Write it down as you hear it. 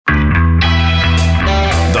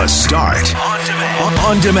The Start. On demand.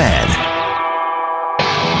 On demand.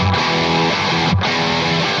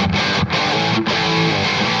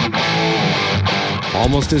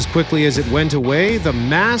 Almost as quickly as it went away, the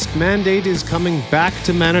mask mandate is coming back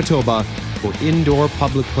to Manitoba for indoor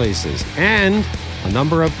public places. And a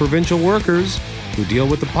number of provincial workers who deal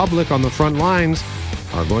with the public on the front lines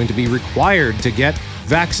are going to be required to get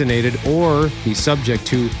vaccinated or be subject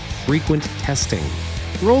to frequent testing.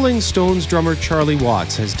 Rolling Stones drummer Charlie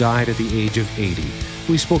Watts has died at the age of 80.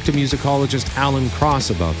 We spoke to musicologist Alan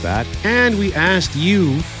Cross about that, and we asked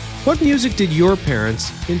you, what music did your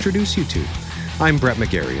parents introduce you to? I'm Brett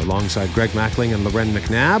McGarry, alongside Greg Mackling and Loren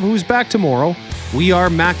McNabb, who's back tomorrow. We are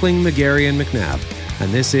Mackling, McGarry, and McNabb,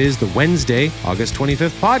 and this is the Wednesday, August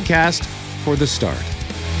 25th podcast for The Start.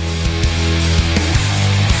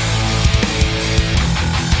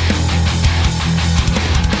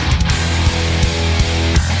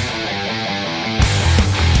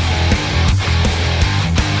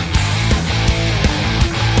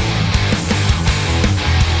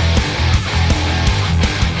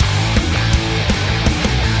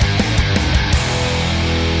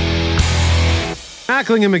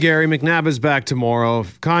 Mackling and McGarry, McNabb is back tomorrow.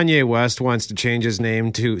 If Kanye West wants to change his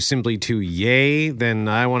name to simply to Ye, then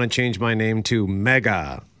I want to change my name to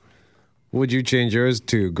Mega. Would you change yours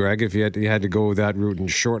to, Greg, if you had to go that route and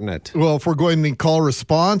shorten it? Well, if we're going the call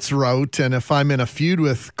response route, and if I'm in a feud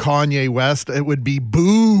with Kanye West, it would be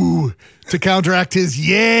boo to counteract his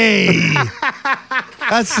yay.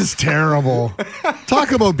 That's just terrible.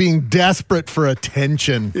 Talk about being desperate for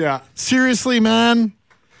attention. Yeah. Seriously, man?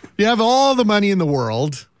 You have all the money in the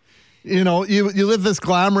world. You know, you live this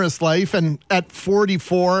glamorous life, and at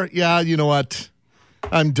 44, yeah, you know what?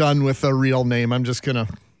 I'm done with a real name. I'm just going to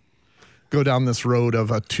go down this road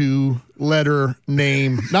of a 2-letter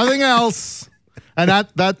name. Nothing else. And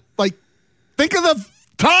that, like, think of the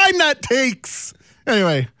time that takes.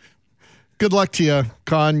 Anyway, good luck to you,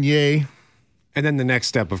 Kanye. And then the next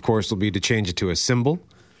step, of course, will be to change it to a symbol.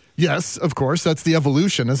 Yes, of course. That's the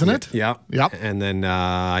evolution, isn't it? Yeah. Yep. And then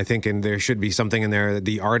I think there should be something in there,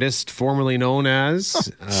 the artist formerly known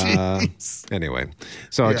as. Anyway,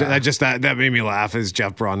 so Yeah. that made me laugh as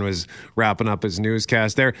Jeff Braun was wrapping up his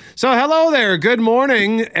newscast there. So hello there. Good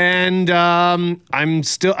morning. And I'm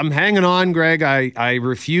hanging on, Greg. I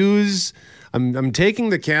refuse. I'm taking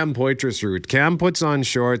the Cam Poitras route. Cam puts on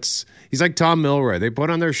shorts. He's like Tom Milroy. They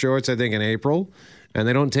put on their shorts, I think, in April, and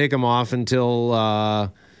they don't take them off until,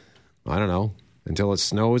 I don't know, until it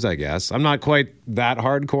snows, I guess. I'm not quite that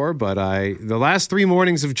hardcore, but the last 3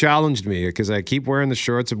 mornings have challenged me because I keep wearing the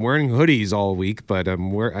shorts. I'm wearing hoodies all week, but I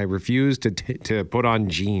refuse to put on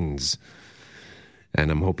jeans. And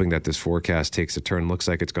I'm hoping that this forecast takes a turn. Looks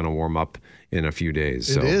like it's going to warm up in a few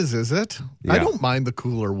days. It is it? Yeah. I don't mind the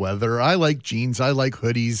cooler weather. I like jeans. I like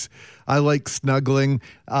hoodies. I like snuggling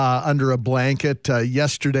under a blanket.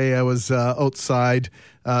 Yesterday I was outside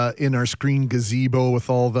in our screen gazebo with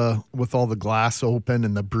all the glass open,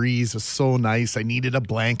 and the breeze was so nice. I needed a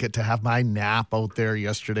blanket to have my nap out there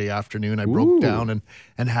yesterday afternoon. I broke down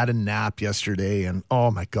and had a nap yesterday, and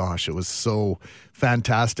oh my gosh, it was so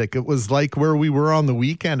fantastic. It was like where we were on the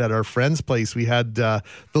weekend at our friend's place. We had the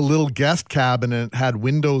little guest cabin, and it had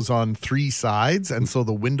windows on 3 sides, and so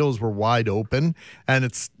the windows were wide open,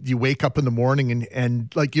 and you wake up in the morning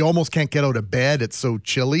and like you almost can't get out of bed. It's so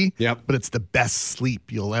chilly. Yep. But it's the best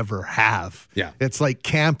sleep you'll ever have. Yeah. It's like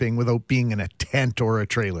camping without being in a tent or a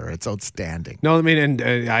trailer. It's outstanding. No, I mean, and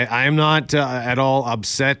I am not at all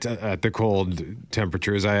upset at the cold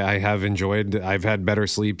temperatures. I have enjoyed. I've had better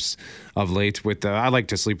sleeps of late. I like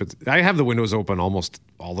to sleep. I have the windows open almost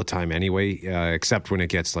all the time anyway, except when it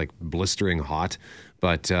gets like blistering hot.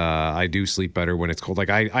 But I do sleep better when it's cold. Like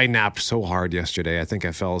I napped so hard yesterday. I think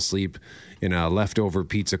I fell asleep in a leftover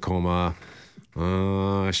pizza coma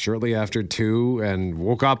shortly after 2 and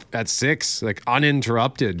woke up at 6, like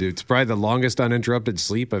uninterrupted. It's probably the longest uninterrupted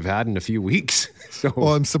sleep I've had in a few weeks. So,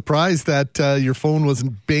 Well, I'm surprised that your phone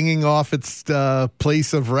wasn't binging off its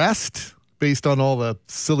place of rest based on all the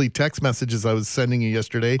silly text messages I was sending you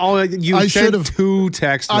yesterday. Oh, you sent 2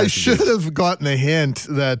 text messages. I should have gotten a hint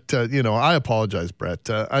that, I apologize, Brett.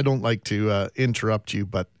 I don't like to interrupt you,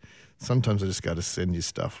 but sometimes I just got to send you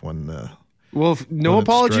stuff when... Well, no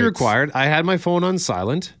apology strikes. required. I had my phone on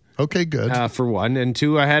silent. Okay, good. For one, and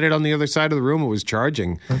 2, I had it on the other side of the room. It was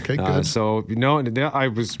charging. Okay, good. So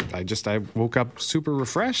I woke up super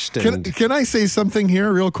refreshed. Can I say something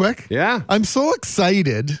here real quick? Yeah. I'm so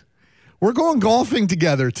excited. We're going golfing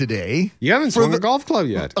together today. You haven't swung a golf club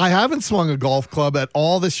yet. I haven't swung a golf club at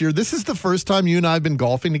all this year. This is the first time you and I have been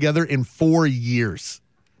golfing together in 4 years.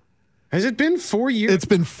 Has it been 4 years? It's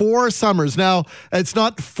been 4 summers. Now, it's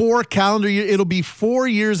not 4 calendar years. It'll be 4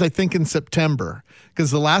 years, I think, in September.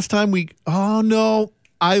 Because the last time oh, no,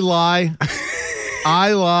 I lie.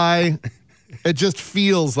 I lie. It just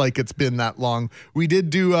feels like it's been that long. We did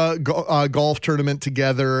do a golf tournament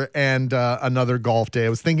together and another golf day. I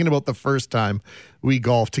was thinking about the first time we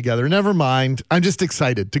golfed together. Never mind. I'm just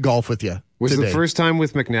excited to golf with you. Was today. the first time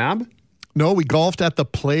with McNabb? No, we golfed at the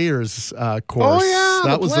Players course. Oh, yeah,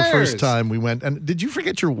 that was Players. The first time we went. And did you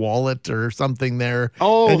forget your wallet or something there?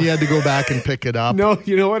 Oh. And you had to go back and pick it up? No,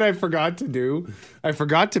 you know what I forgot to do? I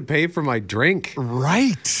forgot to pay for my drink.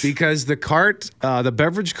 Right. Because the cart, the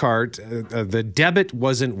beverage cart, the debit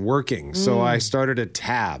wasn't working. So I started a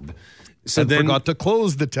tab. So then forgot to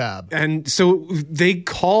close the tab. And so they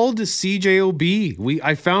called CJOB.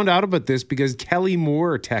 I found out about this because Kelly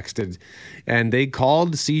Moore texted, and they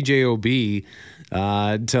called CJOB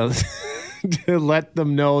to let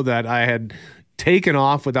them know that I had taken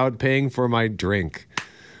off without paying for my drink.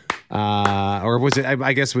 Or was it?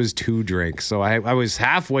 I guess it was 2 drinks. So I was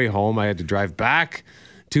halfway home. I had to drive back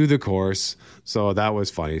to the course. So that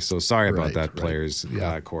was funny. So sorry about that Players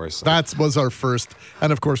course. That was our first.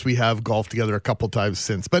 And of course, we have golfed together a couple times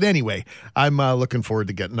since. But anyway, I'm looking forward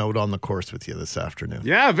to getting out on the course with you this afternoon.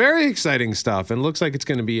 Yeah, very exciting stuff. And looks like it's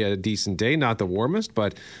going to be a decent day. Not the warmest,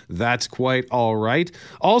 but that's quite all right.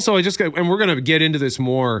 Also, and we're going to get into this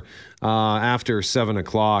more after 7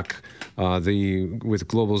 o'clock. With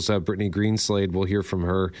Global's Brittany Greenslade, we'll hear from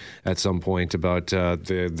her at some point about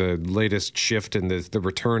the latest shift in the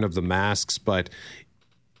return of the masks. But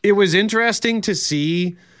it was interesting to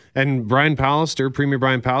see, and Premier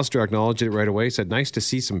Brian Pallister acknowledged it right away. Said, "Nice to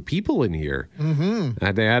see some people in here."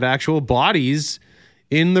 Mm-hmm. They had actual bodies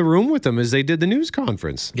in the room with them as they did the news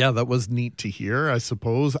conference. Yeah, that was neat to hear, I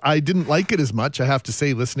suppose. I didn't like it as much, I have to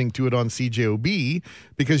say, listening to it on CJOB,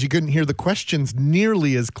 because you couldn't hear the questions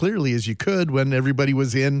nearly as clearly as you could when everybody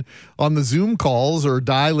was in on the Zoom calls or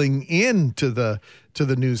dialing in to the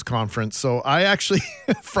news conference. So I actually,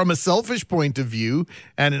 from a selfish point of view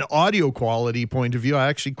and an audio quality point of view, I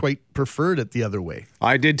actually quite preferred it the other way.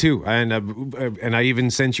 I did too. And I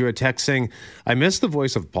even sent you a text saying, I miss the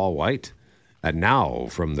voice of Paul White. And now,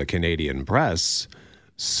 from the Canadian Press,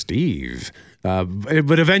 Steve.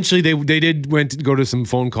 But eventually they did go to some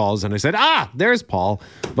phone calls, and I said, there's Paul.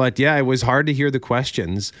 But yeah, it was hard to hear the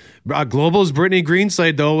questions. Global's Brittany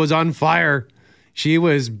Greenslade, though, was on fire. She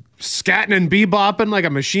was scatting and bebopping like a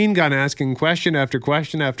machine gun, asking question after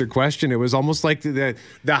question after question. It was almost like the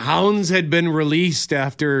hounds had been released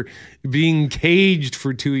after being caged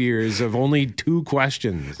for 2 years of only 2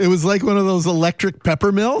 questions. It was like one of those electric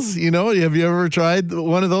pepper mills. You know, have you ever tried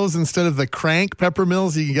one of those? Instead of the crank pepper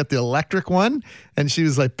mills, you can get the electric one. And she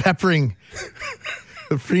was like peppering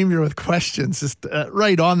the premier with questions, just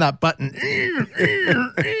right on that button.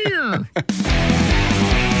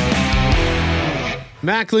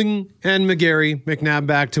 Mackling and McNabb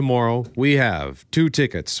back tomorrow. We have 2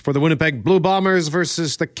 tickets for the Winnipeg Blue Bombers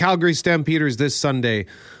versus the Calgary Stampeders this Sunday,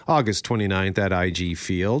 August 29th at IG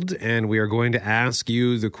Field. And we are going to ask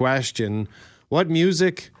you the question, what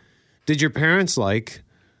music did your parents like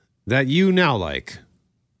that you now like?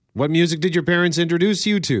 What music did your parents introduce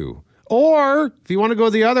you to? Or, if you want to go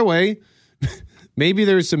the other way, maybe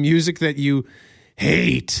there's some music that you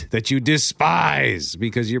hate, that you despise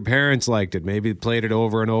because your parents liked it. Maybe played it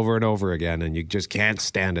over and over and over again and you just can't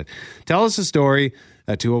stand it. Tell us a story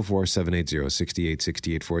at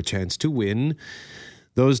 204-780-6868 for a chance to win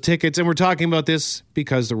those tickets. And we're talking about this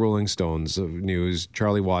because the Rolling Stones news.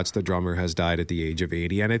 Charlie Watts, the drummer, has died at the age of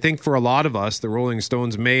 80. And I think for a lot of us, the Rolling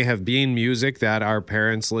Stones may have been music that our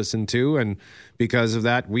parents listened to. And because of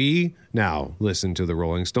that, we now listen to the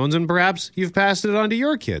Rolling Stones. And perhaps you've passed it on to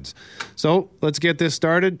your kids. So let's get this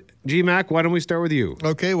started. G-Mac, why don't we start with you?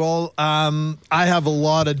 Okay, well, I have a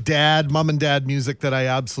lot of mom and dad music that I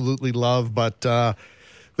absolutely love. But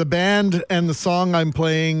the band and the song I'm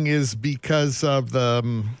playing is because of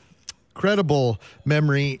the incredible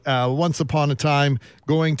memory. Once upon a time,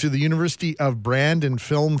 going to the University of Brandon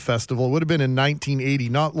Film Festival. It would have been in 1980,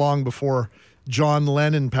 not long before John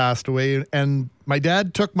Lennon passed away. And my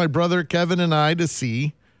dad took my brother Kevin and I to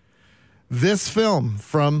see this film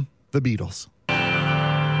from the Beatles.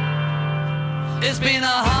 It's been a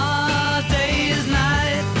hard day's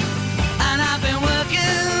night, and I've been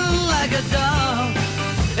working like a dog.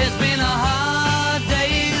 It's been a hard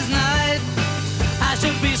day's night, I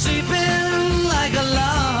should be sleeping like a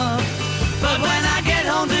log. But when I get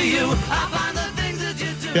home to you, I find the things that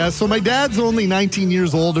you do. Yeah, so my dad's only 19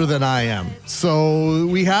 years older than I am. So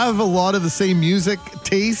we have a lot of the same music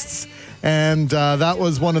tastes. And that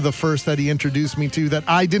was one of the first that he introduced me to that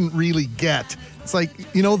I didn't really get. It's like,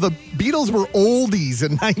 the Beatles were oldies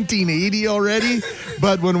in 1980 already,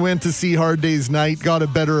 but when we went to see Hard Day's Night, got a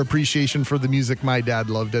better appreciation for the music my dad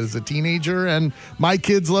loved as a teenager, and my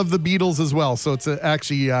kids love the Beatles as well, so it's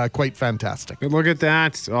actually quite fantastic. Look at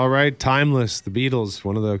that. All right, timeless. The Beatles,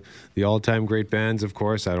 one of the all-time great bands, of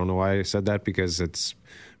course. I don't know why I said that because it's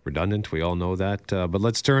redundant. We all know that. But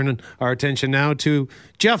let's turn our attention now to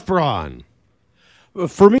Jeff Braun.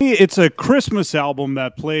 For me, it's a Christmas album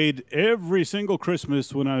that played every single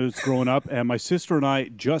Christmas when I was growing up, and my sister and I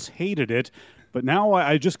just hated it. But now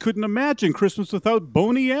I just couldn't imagine Christmas without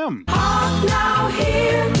Boney M. Hark now,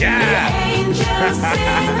 hear the angels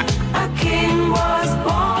sing, a king was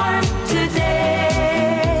born today,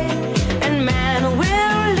 and man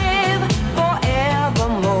will live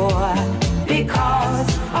forevermore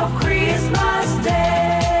because of Christmas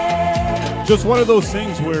Day. Just one of those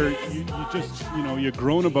things where you're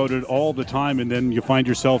grown about it all the time, and then you find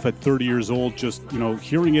yourself at 30 years old just,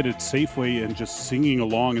 hearing it at Safeway and just singing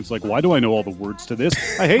along. It's like, why do I know all the words to this?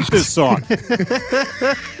 I hate this song.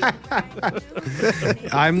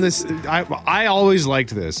 I always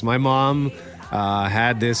liked this. My mom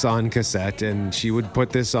had this on cassette, and she would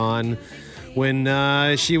put this on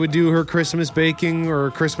when she would do her Christmas baking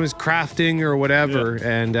or Christmas crafting or whatever,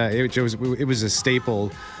 and it was a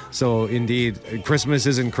staple. So, indeed, Christmas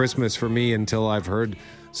isn't Christmas for me until I've heard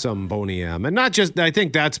some Boney M. And not just, I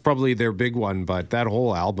think that's probably their big one, but that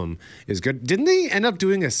whole album is good. Didn't they end up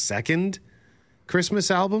doing a second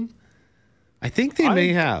Christmas album? I think they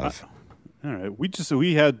may have. All right. We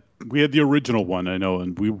had the original one, I know,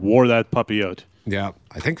 and we wore that puppy out. Yeah.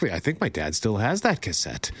 I think my dad still has that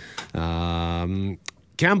cassette.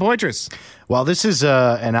 Cam Poitras. Well, this is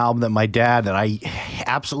an album that my dad, that I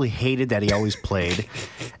absolutely hated that he always played.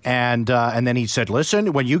 And then he said,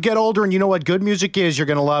 listen, when you get older and you know what good music is, you're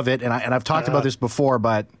going to love it. And I've talked about this before,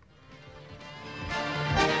 but...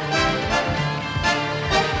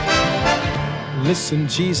 Listen,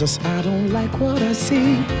 Jesus, I don't like what I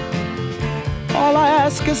see. All I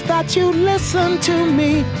ask is that you listen to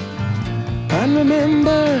me. And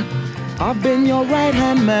remember, I've been your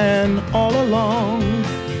right-hand man all along.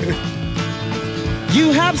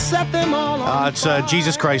 You have set them all on It's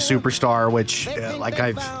Jesus Christ Superstar, which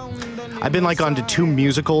I've been onto 2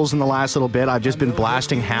 musicals in the last little bit. I've just been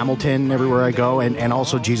blasting Hamilton everywhere I go, and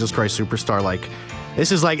also Jesus Christ Superstar.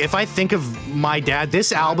 This is if I think of my dad,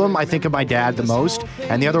 this album, I think of my dad the most.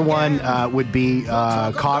 And the other one would be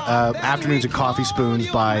Afternoons at Coffee Spoons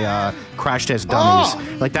by Crash Test Dummies.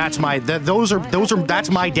 That's that's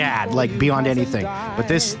my dad, beyond anything. But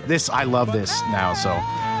this I love this now, so.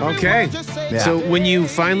 Okay. Yeah. So when you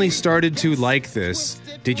finally started to like this,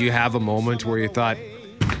 did you have a moment where you thought,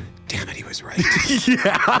 damn it, he was right?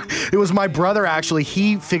 Yeah. It was my brother, actually.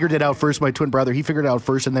 He figured it out first, my twin brother. He figured it out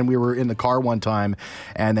first, and then we were in the car one time,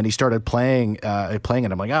 and then he started playing it.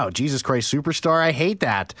 I'm like, oh, Jesus Christ Superstar, I hate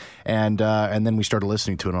that. And then we started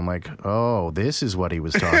listening to it, and I'm like, oh, this is what he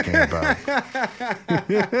was talking about.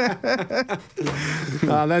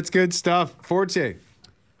 That's good stuff. Forte.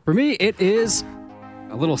 For me, it is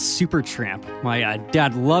a little Supertramp. My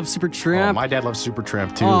dad loves Supertramp. Oh, my dad loves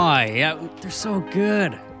Supertramp, too. Oh, yeah, they're so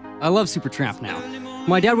good. I love Supertramp now.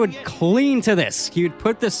 My dad would clean to this. He would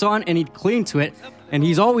put this on and he'd clean to it. And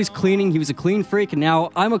he's always cleaning. He was a clean freak, and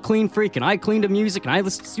now I'm a clean freak, and I clean to music, and I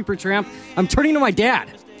listen to Supertramp. I'm turning to my dad.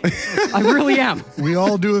 I really am. We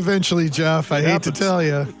all do eventually, Jeff. I hate to tell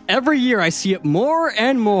you. Every year I see it more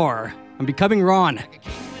and more. I'm becoming Ron.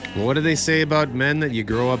 Well, what do they say about men, that you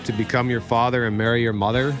grow up to become your father and marry your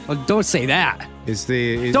mother? Well, don't say that.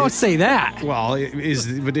 Don't say that. Well,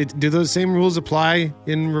 do those same rules apply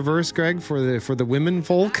in reverse, Greg, for the women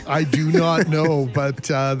folk? I do not know, but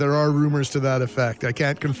there are rumors to that effect. I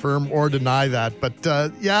can't confirm or deny that, but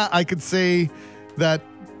yeah, I could say that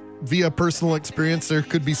via personal experience, there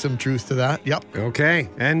could be some truth to that. Yep. Okay,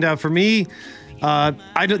 and for me,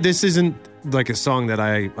 this isn't like a song that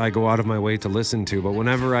I go out of my way to listen to, but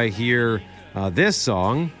whenever I hear this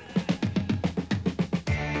song.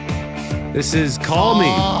 This is Call Me.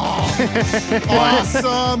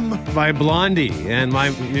 Awesome. By Blondie. And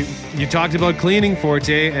you talked about cleaning,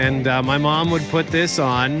 Forte, and my mom would put this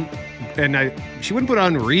on, and she wouldn't put it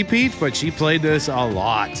on repeat, but she played this a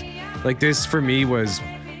lot. This for me was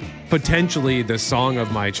potentially the song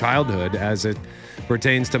of my childhood as it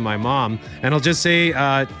pertains to my mom. And I'll just say,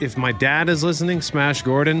 if my dad is listening, Smash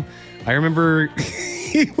Gordon, I remember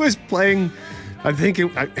he was playing... I think it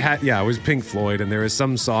was Pink Floyd, and there was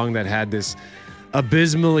some song that had this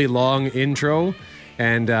abysmally long intro,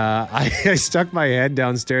 And I stuck my head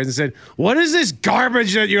downstairs and said, "What is this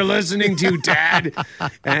garbage that you're listening to, Dad?"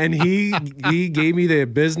 And he gave me the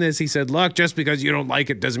business. He said, "Look, just because you don't like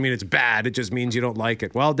it doesn't mean it's bad. It just means you don't like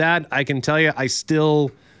it." Well, Dad, I can tell you, I still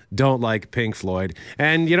don't like Pink Floyd.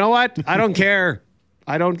 And you know what? I don't care.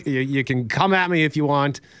 I don't. You can come at me if you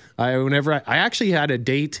want. I actually had a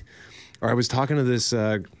date, or I was talking to this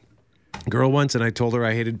girl once, and I told her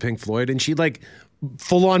I hated Pink Floyd, and she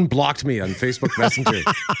full on blocked me on Facebook Messenger.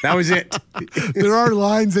 That was it. There are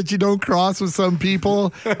lines that you don't cross with some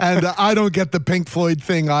people, and I don't get the Pink Floyd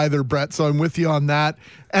thing either, Brett, so I'm with you on that.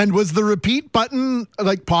 And was the repeat button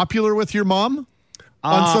popular with your mom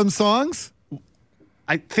on some songs?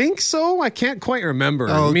 I think so. I can't quite remember.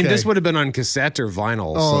 Oh, okay. I mean, this would have been on cassette or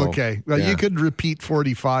vinyl. Oh, so, okay. Well, yeah. You could repeat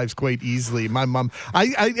 45s quite easily. My mom,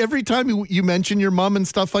 I every time you mention your mom and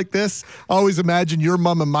stuff like this, I always imagine your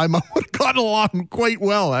mom and my mom would have got along quite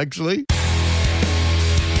well, actually.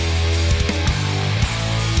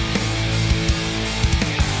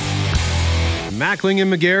 Mackling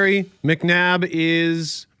and McGarry, McNabb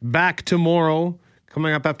is back tomorrow.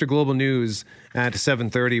 Coming up after Global News at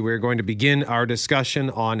 7:30, we're going to begin our discussion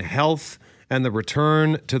on health, and the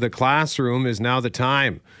return to the classroom is now the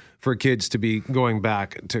time for kids to be going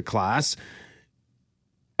back to class.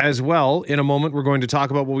 As well, in a moment, we're going to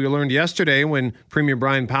talk about what we learned yesterday when Premier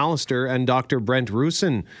Brian Pallister and Dr. Brent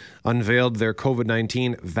Rusin unveiled their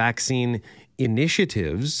COVID-19 vaccine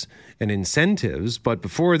initiatives and incentives. But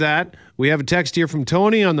before that, we have a text here from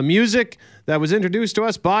Tony on the music that was introduced to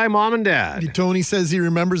us by Mom and Dad. Tony says he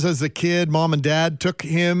remembers as a kid, Mom and Dad took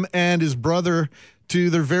him and his brother to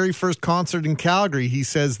their very first concert in Calgary. He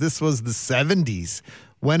says this was the 70s.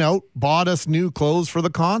 Went out, bought us new clothes for the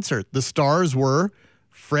concert. The stars were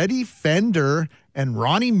Freddie Fender and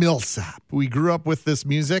Ronnie Millsap. We grew up with this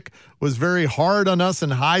music. Was very hard on us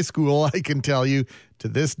in high school, I can tell you. To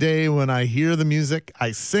this day, when I hear the music,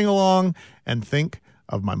 I sing along and think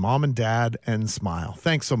of my mom and dad and smile.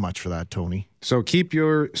 Thanks so much for that, Tony. So keep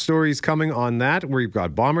your stories coming on that. We've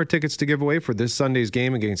got Bomber tickets to give away for this Sunday's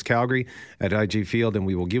game against Calgary at IG Field, and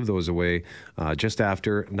we will give those away just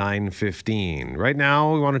after 9:15. Right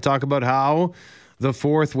now, we want to talk about how the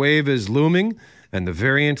fourth wave is looming and the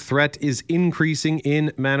variant threat is increasing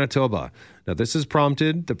in Manitoba. Now, this has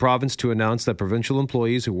prompted the province to announce that provincial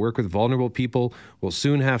employees who work with vulnerable people will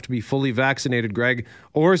soon have to be fully vaccinated, Greg,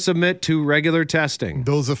 or submit to regular testing.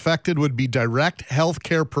 Those affected would be direct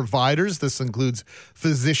healthcare providers. This includes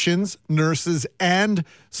physicians, nurses, and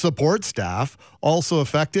support staff. Also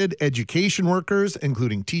affected, education workers,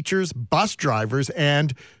 including teachers, bus drivers,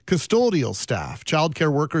 and custodial staff.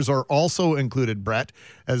 Childcare workers are also included, Brett,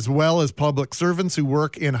 as well as public servants who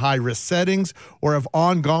work in high-risk settings or have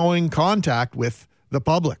ongoing contact with the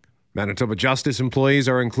public. Manitoba Justice employees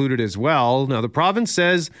are included as well. Now, the province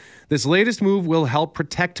says this latest move will help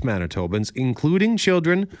protect Manitobans, including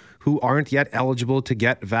children who aren't yet eligible to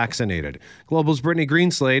get vaccinated. Global's Brittany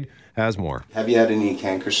Greenslade has more. Have you had any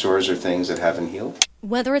canker sores or things that haven't healed?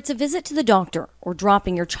 Whether it's a visit to the doctor or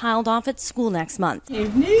dropping your child off at school next month,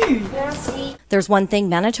 there's one thing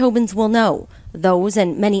Manitobans will know. Those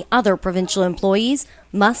and many other provincial employees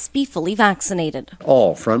must be fully vaccinated.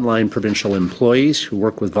 All frontline provincial employees who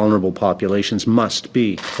work with vulnerable populations must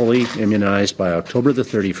be fully immunized by October the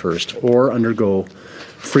 31st or undergo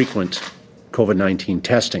frequent COVID-19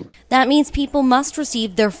 testing. That means people must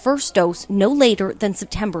receive their first dose no later than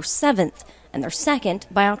September 7th and their second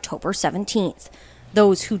by October 17th.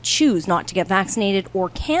 Those who choose not to get vaccinated or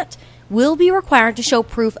can't will be required to show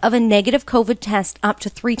proof of a negative COVID test up to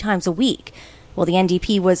 3 times a week. While the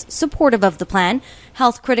NDP was supportive of the plan,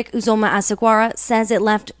 health critic Uzoma Asagwara says it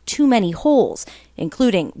left too many holes,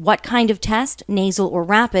 including what kind of test, nasal or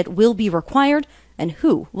rapid, will be required and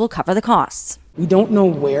who will cover the costs. We don't know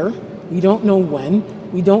where, we don't know when,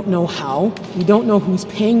 we don't know how, we don't know who's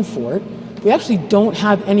paying for it. We actually don't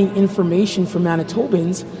have any information for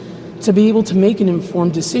Manitobans to be able to make an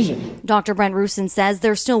informed decision. Dr. Brent Rusin says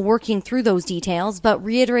they're still working through those details, but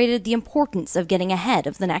reiterated the importance of getting ahead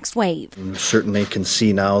of the next wave. We certainly can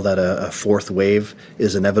see now that a fourth wave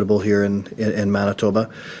is inevitable here in Manitoba.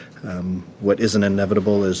 What isn't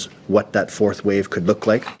inevitable is what that fourth wave could look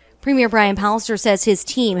like. Premier Brian Pallister says his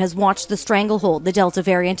team has watched the stranglehold the Delta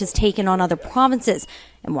variant has taken on other provinces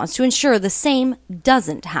and wants to ensure the same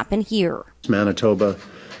doesn't happen here. Manitoba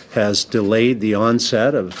has delayed the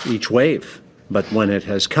onset of each wave, but when it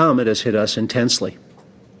has come, it has hit us intensely.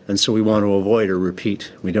 And so we want to avoid a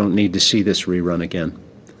repeat. We don't need to see this rerun again.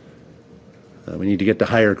 We need to get to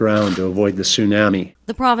higher ground to avoid the tsunami.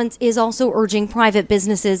 The province is also urging private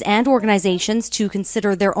businesses and organizations to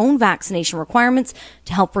consider their own vaccination requirements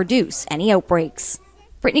to help reduce any outbreaks.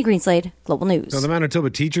 Brittany Greenslade, Global News. Now, the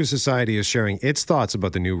Manitoba Teachers Society is sharing its thoughts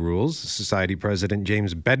about the new rules. Society President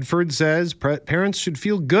James Bedford says parents should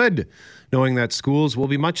feel good knowing that schools will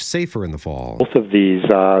be much safer in the fall. Both of these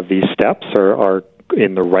steps are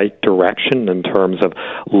in the right direction in terms of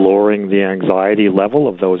lowering the anxiety level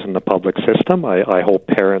of those in the public system. I hope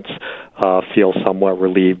parents feel somewhat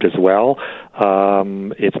relieved as well.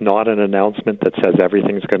 It's not an announcement that says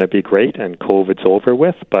everything's going to be great and COVID's over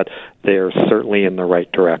with, but they're certainly in the right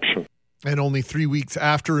direction. And only 3 weeks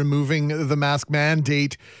after removing the mask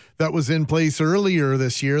mandate that was in place earlier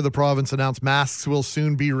this year, the province announced masks will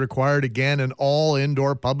soon be required again in all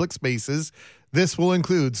indoor public spaces. This will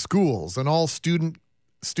include schools, and all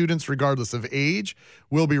students, regardless of age,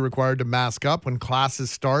 will be required to mask up when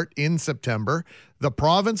classes start in September. The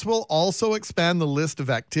province will also expand the list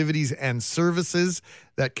of activities and services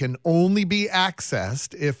that can only be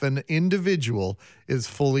accessed if an individual is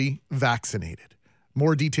fully vaccinated.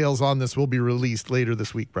 More details on this will be released later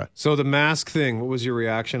this week, Brett. So the mask thing, what was your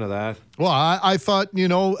reaction to that? Well, I thought,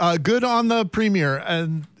 good on the premier.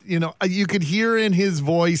 And, you could hear in his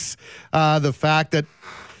voice the fact that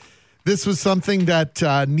this was something that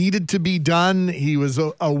needed to be done. He was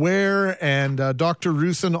aware, and Dr.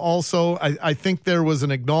 Roussin also, I think there was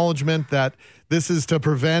an acknowledgement that this is to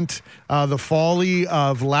prevent the folly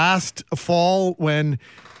of last fall when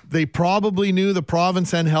they probably knew, the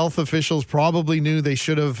province and health officials probably knew they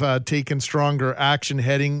should have taken stronger action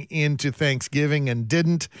heading into Thanksgiving and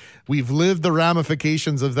didn't. We've lived the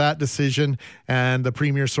ramifications of that decision, and the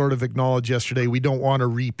premier sort of acknowledged yesterday we don't want a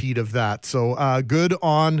repeat of that. So good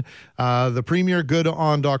on the premier, good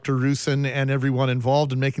on Dr. Roussin and everyone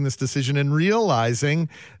involved in making this decision and realizing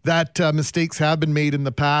that mistakes have been made in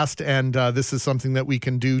the past, and this is something that we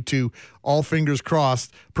can do to, all fingers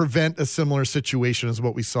crossed, prevent a similar situation as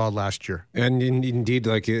what we saw last year. And indeed,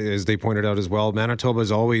 like as they pointed out as well, Manitoba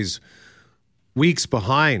is always weeks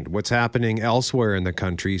behind what's happening elsewhere in the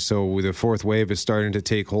country. So the fourth wave is starting to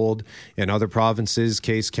take hold in other provinces.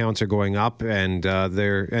 Case counts are going up, and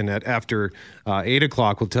after 8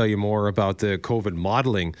 o'clock, we'll tell you more about the COVID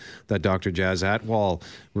modeling that Dr. Jazz Atwal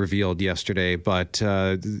revealed yesterday. But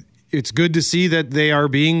it's good to see that they are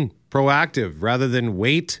being proactive rather than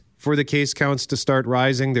wait for the case counts to start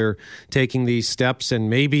rising. They're taking these steps,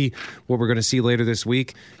 and maybe what we're going to see later this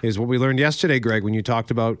week is what we learned yesterday, Greg, when you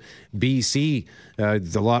talked about BC,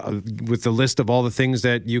 with the list of all the things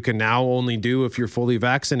that you can now only do if you're fully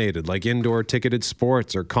vaccinated, like indoor ticketed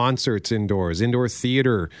sports or concerts indoors, indoor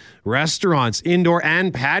theater, restaurants, indoor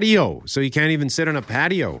and patio. So you can't even sit on a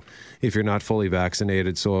patio if you're not fully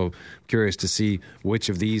vaccinated. So I'm curious to see which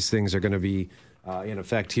of these things are going to be in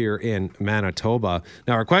effect here in Manitoba.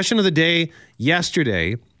 Now, our question of the day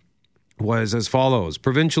yesterday was as follows.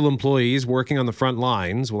 Provincial employees working on the front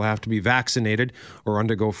lines will have to be vaccinated or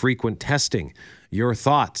undergo frequent testing. Your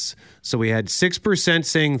thoughts? So we had 6%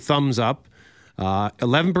 saying thumbs up,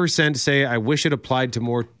 11% say I wish it applied to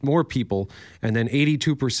more people, and then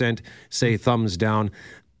 82% say thumbs down.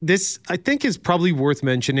 This, I think, is probably worth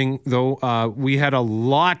mentioning, though. We had a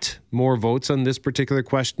lot more votes on this particular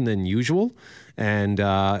question than usual, and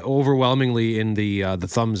overwhelmingly in the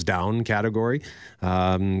thumbs down category.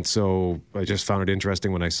 So I just found it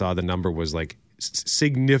interesting when I saw the number was like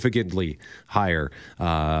significantly higher.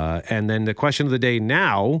 And then the question of the day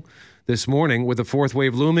now, this morning, with the fourth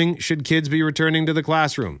wave looming, should kids be returning to the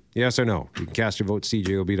classroom? Yes or no? You can cast your vote,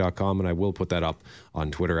 cjob.com, and I will put that up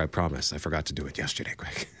on Twitter, I promise. I forgot to do it yesterday,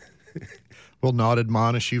 Greg. Will not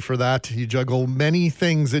admonish you for that. You juggle many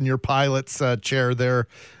things in your pilot's chair there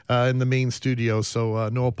in the main studio, so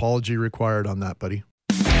no apology required on that, buddy.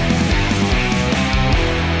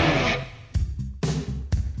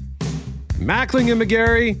 Mackling and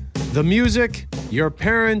McGarry, the music your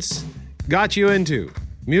parents got you into.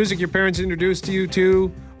 Music your parents introduced you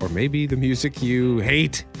to, or maybe the music you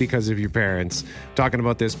hate because of your parents. Talking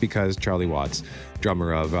about this because Charlie Watts,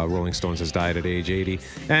 drummer of Rolling Stones, has died at age 80.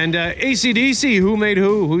 And AC/DC, who made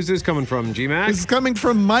who? Who's this coming from, G-Mac? This is coming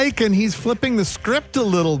from Mike, and he's flipping the script a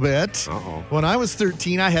little bit. Uh-oh. When I was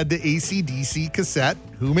 13, I had the AC/DC cassette,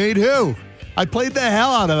 Who Made Who? I played the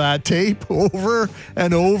hell out of that tape over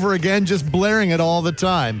and over again, just blaring it all the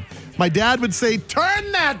time. My dad would say,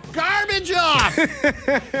 turn that garbage off!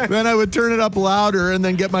 Then I would turn it up louder and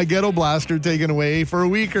then get my ghetto blaster taken away for a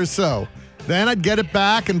week or so. Then I'd get it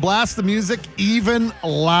back and blast the music even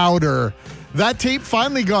louder. That tape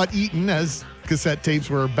finally got eaten, as cassette tapes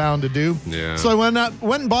were bound to do. Yeah. So I went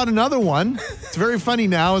and bought another one. It's very funny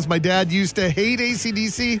now, as my dad used to hate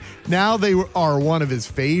AC/DC. Now they are one of his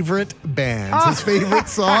favorite bands. His favorite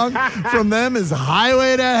song from them is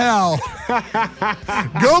Highway to Hell.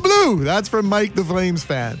 Go Blue! That's from Mike the Flames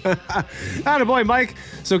fan. Attaboy, Mike.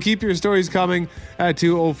 So keep your stories coming at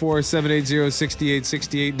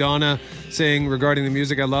 204-780-6868. Donna saying regarding the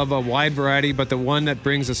music, I love a wide variety, but the one that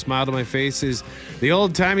brings a smile to my face is the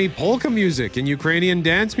old-timey polka music and Ukrainian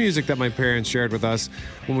dance music that my parents shared with us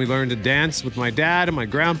when we learned to dance with my dad and my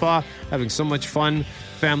grandpa, having so much fun,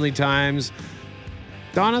 family times.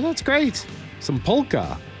 Donna, that's great. Some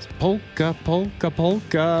polka. Polka, polka,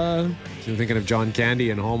 polka. You're thinking of John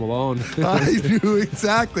Candy in Home Alone. I do,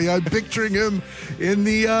 exactly. I'm picturing him in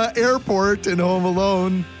the airport in Home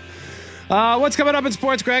Alone. What's coming up in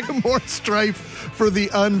sports, Greg? More strife for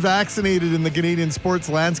the unvaccinated in the Canadian sports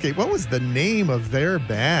landscape. What was the name of their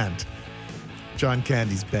band? John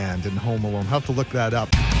Candy's band in Home Alone. I'll have to look that up.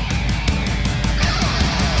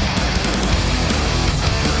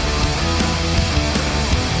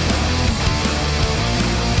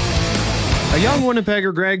 A young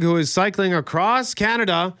Winnipegger, Greg, who is cycling across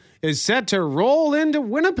Canada, is set to roll into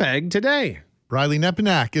Winnipeg today. Riley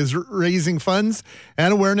Nepinak is raising funds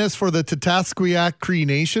and awareness for the Tataskweyak Cree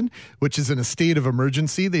Nation, which is in a state of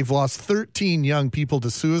emergency. They've lost 13 young people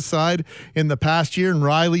to suicide in the past year, and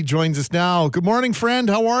Riley joins us now. Good morning, friend.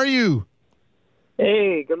 How are you?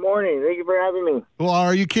 Hey, good morning. Thank you for having me. Well,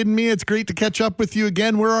 are you kidding me? It's great to catch up with you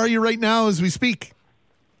again. Where are you right now as we speak?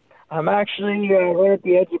 I'm actually right at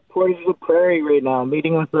the edge of Portage la Prairie right now,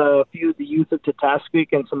 meeting with a few of the youth of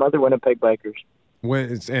Tataskweyak and some other Winnipeg bikers.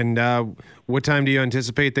 What time do you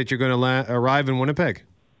anticipate that you're going to arrive in Winnipeg?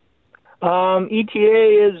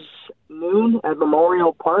 ETA is noon at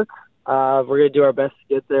Memorial Park. We're going to do our best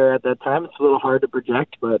to get there at that time. It's a little hard to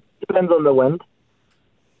project, but depends on the wind.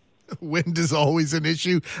 Wind is always an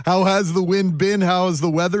issue. How has the wind been? How has the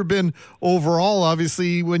weather been overall?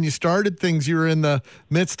 Obviously, when you started things, you were in the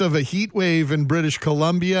midst of a heat wave in British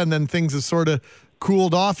Columbia, and then things have sort of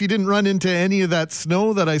cooled off. You didn't run into any of that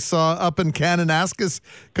snow that I saw up in Kananaskis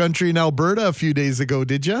country in Alberta a few days ago,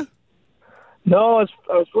 did you? No, I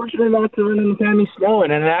was fortunate not to run into any snow,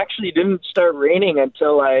 and it actually didn't start raining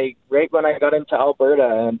until right when I got into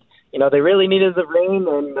Alberta. And, they really needed the rain,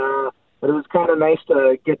 and but it was kind of nice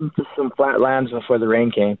to get into some flat lands before the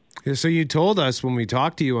rain came. So you told us when we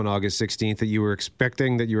talked to you on August 16th that you were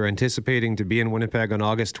anticipating to be in Winnipeg on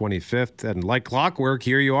August 25th. And like clockwork,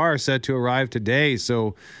 here you are set to arrive today.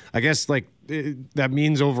 So I guess that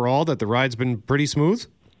means overall that the ride's been pretty smooth?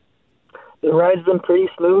 The ride's been pretty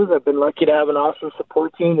smooth. I've been lucky to have an awesome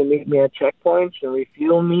support team to meet me at checkpoints and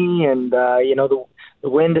refuel me. And, the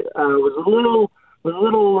wind was a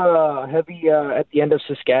little heavy at the end of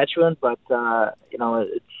Saskatchewan, but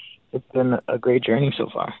it's been a great journey so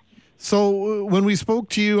far. So when we spoke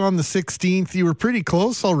to you on the 16th, you were pretty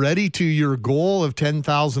close already to your goal of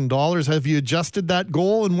 $10,000. Have you adjusted that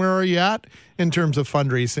goal, and where are you at in terms of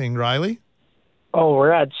fundraising, Riley? Oh,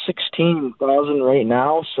 we're at 16,000 right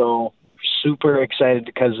now, so super excited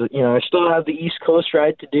because I still have the East Coast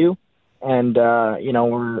ride to do, and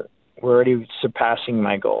we're already surpassing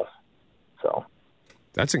my goal. So.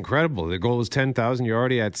 That's incredible. The goal is 10,000. You're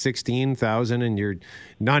already at 16,000, and you're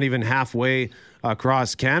not even halfway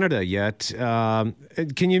across Canada yet.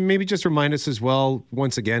 Can you maybe just remind us as well,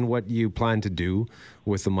 once again, what you plan to do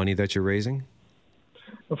with the money that you're raising?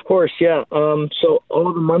 Of course, yeah. So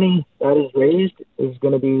all the money that is raised is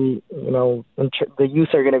going to be, the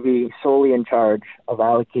youth are going to be solely in charge of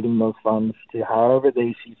allocating those funds to however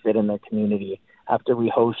they see fit in their community. After we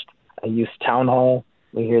host a youth town hall,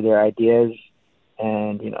 we hear their ideas,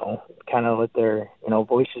 and, kind of let their,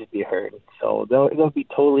 voices be heard. So they'll be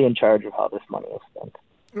totally in charge of how this money is spent.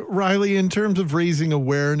 Riley, in terms of raising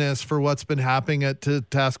awareness for what's been happening at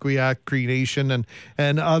Tataskweyak Cree Nation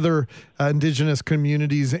and other Indigenous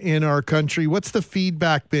communities in our country, what's the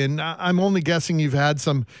feedback been? I'm only guessing you've had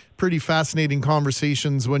some pretty fascinating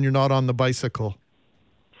conversations when you're not on the bicycle.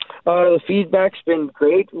 The feedback's been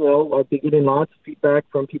great. I've been getting lots of feedback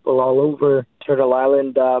from people all over Turtle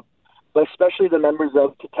Island, but especially the members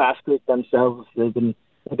of Tataskweyak themselves. They've been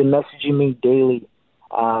messaging me daily,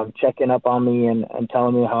 checking up on me and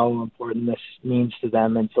telling me how important this means to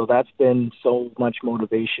them. And so that's been so much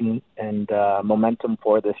motivation and momentum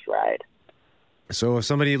for this ride. So if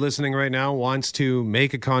somebody listening right now wants to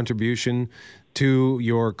make a contribution to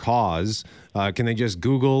your cause, can they just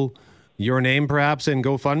Google your name perhaps and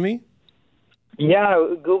GoFundMe?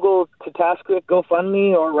 Yeah, Google Tataskweyak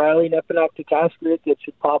GoFundMe or Riley Nepinak Tataskweyak. It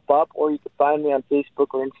should pop up, or you can find me on Facebook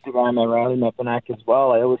or Instagram at Riley Nepinak as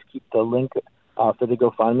well. I always keep the link for the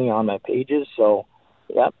GoFundMe on my pages. So,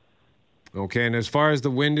 yep. Okay, and as far as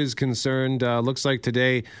the wind is concerned, looks like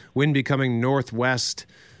today, wind becoming northwest,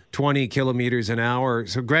 20 kilometers an hour.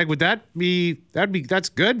 So, Greg, that's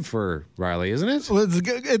good for Riley, isn't it? Well,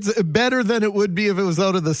 it's better than it would be if it was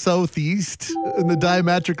out of the southeast in the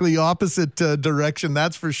diametrically opposite direction.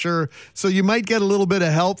 That's for sure. So you might get a little bit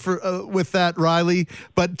of help with that, Riley.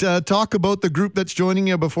 But talk about the group that's joining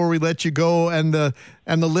you before we let you go, and the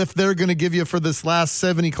lift they're going to give you for this last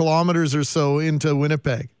 70 kilometers or so into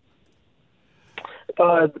Winnipeg.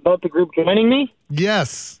 About the group joining me?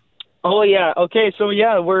 Yes. Oh, yeah. Okay, so,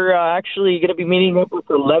 yeah, we're actually going to be meeting up with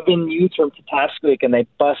 11 youth from Tataskweyak, and they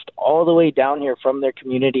bust all the way down here from their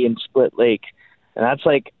community in Split Lake. And that's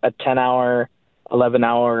like a 10-hour,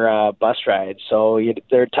 11-hour bus ride. So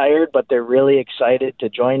they're tired, but they're really excited to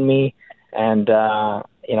join me. And,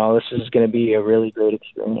 this is going to be a really great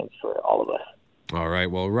experience for all of us. All right.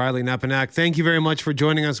 Well, Riley Nepanak, thank you very much for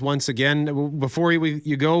joining us once again. Before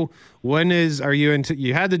you go,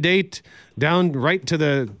 you had the date down right to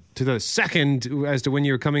the second as to when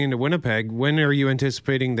you're coming into Winnipeg. When are you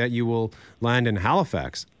anticipating that you will land in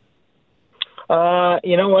Halifax?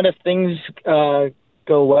 You know what? If things go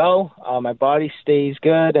well, my body stays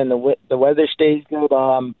good and the weather stays good,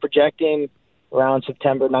 I'm projecting around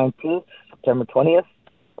September 19th, September 20th,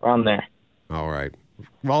 around there. All right.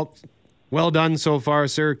 Well done so far,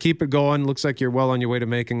 sir. Keep it going. Looks like you're well on your way to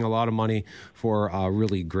making a lot of money for a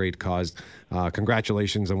really great cause.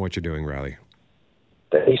 Congratulations on what you're doing, Riley.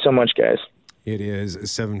 Thank you so much, guys. It is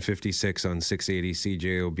 7:56 on 680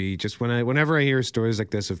 CJOB. Just whenever I hear stories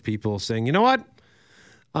like this of people saying, you know what,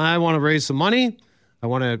 I want to raise some money, I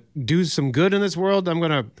want to do some good in this world, I'm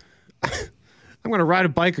gonna ride a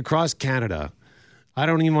bike across Canada. I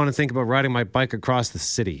don't even want to think about riding my bike across the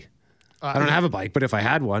city. I don't have a bike, but if I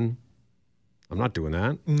had one, I'm not doing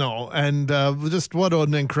that. No, and just what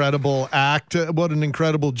an incredible act, what an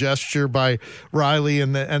incredible gesture by Riley,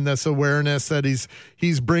 and this awareness that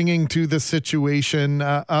he's bringing to the situation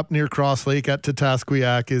up near Cross Lake at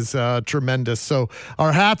Tataskweyak is tremendous. So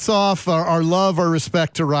our hats off, our love, our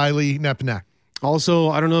respect to Riley Nepanak. Also,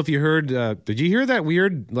 I don't know if you heard, did you hear that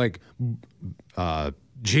weird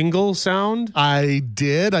jingle sound? I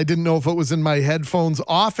did. I didn't know if it was in my headphones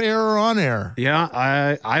off air or on air. Yeah,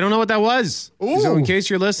 I don't know what that was. Ooh. So in case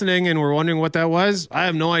you're listening and we're wondering what that was, I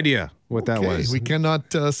have no idea what that was. We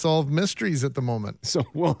cannot solve mysteries at the moment. So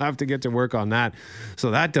we'll have to get to work on that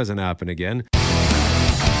so that doesn't happen again.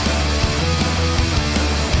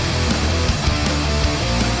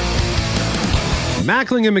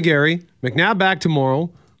 Mackling and McGarry, McNabb back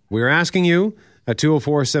tomorrow. We're asking you at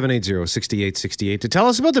 204-780-6868 to tell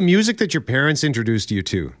us about the music that your parents introduced you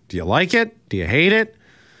to. Do you like it? Do you hate it?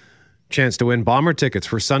 Chance to win Bomber tickets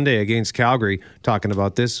for Sunday against Calgary. Talking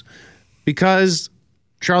about this because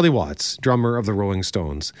Charlie Watts, drummer of the Rolling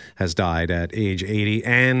Stones, has died at age 80.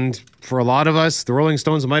 And for a lot of us, the Rolling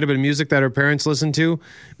Stones might have been music that our parents listened to.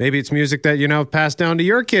 Maybe it's music that have passed down to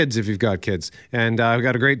your kids if you've got kids. And I've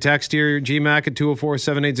got a great text here, GMAC at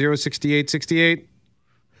 204-780-6868.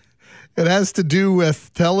 It has to do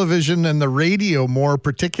with television and the radio more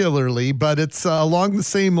particularly, but it's along the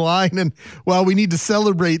same line. And, we need to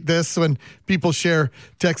celebrate this when people share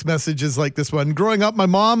text messages like this one. Growing up, my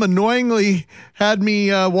mom annoyingly had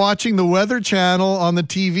me watching the Weather Channel on the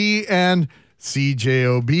TV and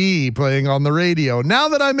CJOB playing on the radio. Now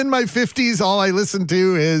that I'm in my 50s, all I listen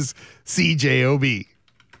to is CJOB.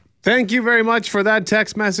 Thank you very much for that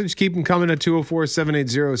text message. Keep them coming at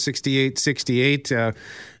 204-780-6868.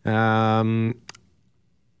 And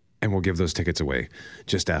we'll give those tickets away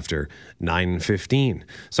just after 9:15.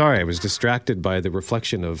 Sorry, I was distracted by the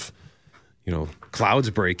reflection of,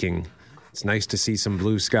 clouds breaking. It's nice to see some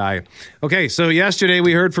blue sky. Okay, so yesterday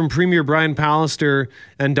we heard from Premier Brian Pallister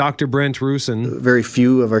and Dr. Brent Rusin. Very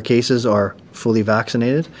few of our cases are fully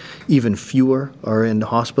vaccinated. Even fewer are in the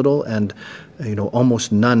hospital, and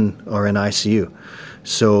almost none are in ICU.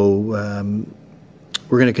 So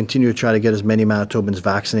we're going to continue to try to get as many Manitobans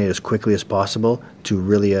vaccinated as quickly as possible to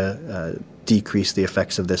really decrease the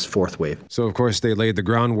effects of this fourth wave. So, of course, they laid the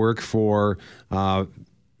groundwork for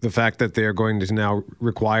the fact that they're going to now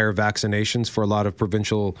require vaccinations for a lot of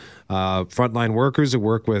provincial frontline workers who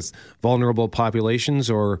work with vulnerable populations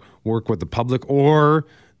or work with the public, or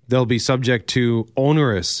they'll be subject to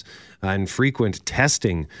onerous and frequent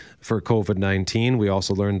testing for COVID-19. We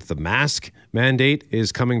also learned the mask mandate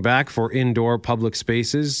is coming back for indoor public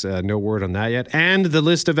spaces. No word on that yet. And the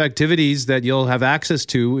list of activities that you'll have access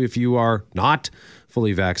to if you are not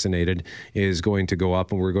fully vaccinated is going to go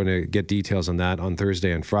up, and we're going to get details on that on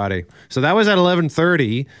Thursday and Friday. So that was at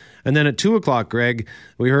 11:30. And then at 2 o'clock, Greg,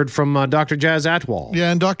 we heard from Dr. Jazz Atwal.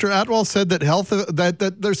 Yeah, and Dr. Atwal said that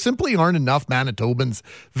that there simply aren't enough Manitobans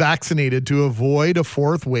vaccinated to avoid a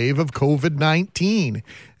fourth wave of COVID-19.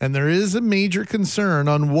 And there is a major concern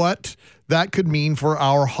on what that could mean for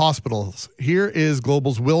our hospitals. Here is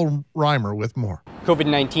Global's Will Reimer with more.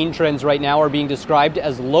 COVID-19 trends right now are being described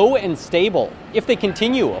as low and stable. If they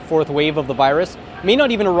continue, a fourth wave of the virus may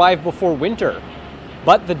not even arrive before winter.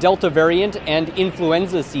 But the Delta variant and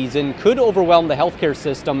influenza season could overwhelm the healthcare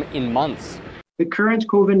system in months. The current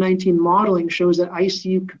COVID-19 modeling shows that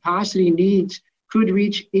ICU capacity needs could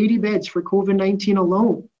reach 80 beds for COVID-19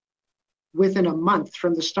 alone within a month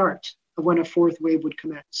from the start of when a fourth wave would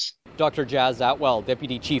commence. Dr. Jazz Atwal,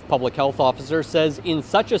 Deputy Chief Public Health Officer, says in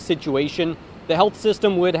such a situation, the health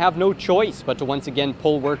system would have no choice but to once again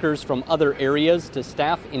pull workers from other areas to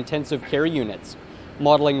staff intensive care units.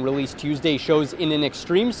 Modeling released Tuesday shows in an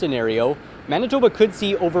extreme scenario, Manitoba could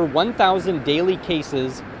see over 1,000 daily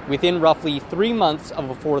cases within roughly 3 months of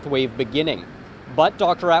a fourth wave beginning. But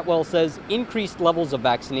Dr. Atwal says increased levels of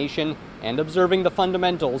vaccination and observing the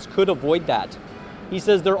fundamentals could avoid that. He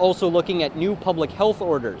says they're also looking at new public health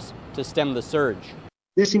orders to stem the surge.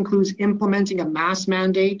 This includes implementing a mask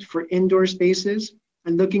mandate for indoor spaces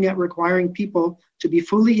and looking at requiring people to be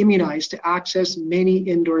fully immunized to access many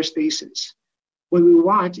indoor spaces. What we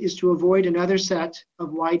want is to avoid another set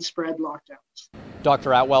of widespread lockdowns. Dr.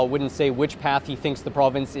 Atwal wouldn't say which path he thinks the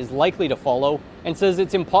province is likely to follow and says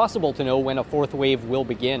it's impossible to know when a fourth wave will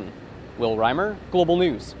begin. Will Reimer, Global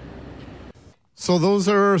News. So those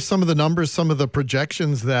are some of the numbers, some of the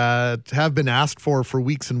projections that have been asked for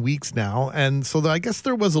weeks and weeks now. And so I guess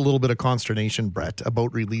there was a little bit of consternation, Brett,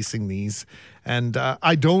 about releasing these. And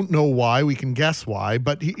I don't know why. We can guess why.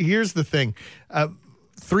 But here's the thing.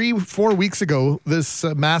 3-4 weeks ago, this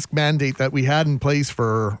mask mandate that we had in place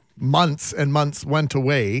for months and months went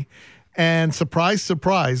away. And surprise,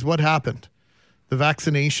 surprise, what happened?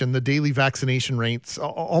 The daily vaccination rates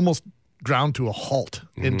almost ground to a halt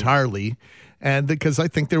entirely. And because I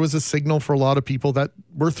think there was a signal for a lot of people that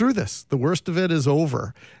we're through this. The worst of it is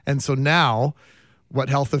over. And so now what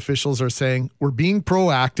health officials are saying, we're being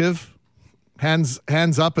proactive.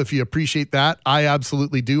 Hands up if you appreciate that. I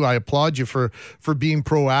absolutely do. I applaud you for being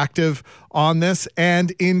proactive on this.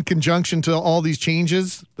 And in conjunction to all these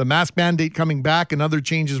changes, the mask mandate coming back and other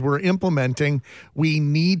changes we're implementing, we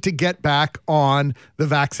need to get back on the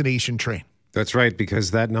vaccination train. That's right,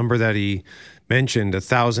 because that number that he mentioned,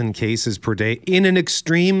 1,000 cases per day in an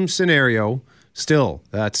extreme scenario, still,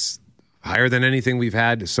 that's higher than anything we've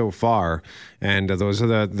had so far. And those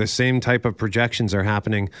are the same type of projections are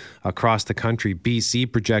happening across the country.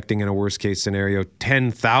 BC projecting in a worst case scenario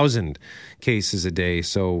 10,000 cases a day.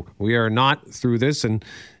 So we are not through this, and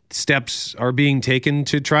steps are being taken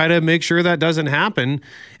to try to make sure that doesn't happen.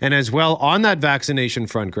 And as well, on that vaccination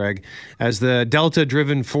front, Greg, as the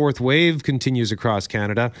Delta-driven fourth wave continues across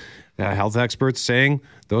Canada, health experts saying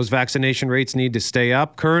those vaccination rates need to stay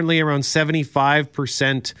up. Currently, around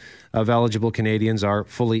 75% of eligible Canadians are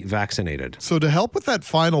fully vaccinated. So to help with that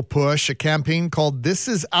final push, a campaign called This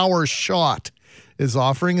Is Our Shot is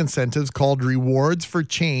offering incentives called Rewards for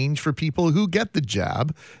Change for people who get the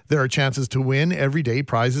jab. There are chances to win. Everyday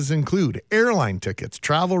prizes include airline tickets,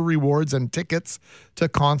 travel rewards, and tickets to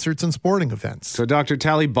concerts and sporting events. So Dr.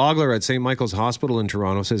 Tally Bogler at St. Michael's Hospital in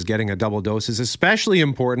Toronto says getting a double dose is especially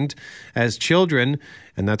important as children,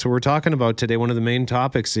 and that's what we're talking about today. One of the main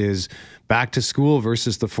topics is back to school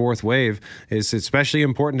versus the fourth wave. It's especially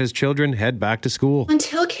important as children head back to school.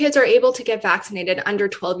 Until kids are able to get vaccinated under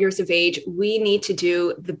 12 years of age, we need to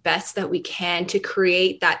do the best that we can to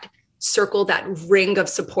create that circle, that ring of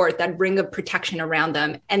support, that ring of protection around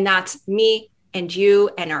them. And that's me and you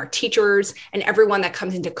and our teachers and everyone that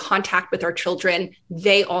comes into contact with our children.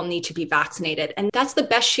 They all need to be vaccinated. And that's the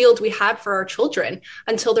best shield we have for our children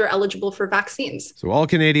until they're eligible for vaccines. So all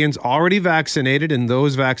Canadians already vaccinated and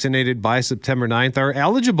those vaccinated by September 9th are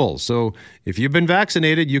eligible. So if you've been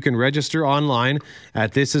vaccinated, you can register online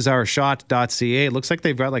at thisisOurShot.ca. It looks like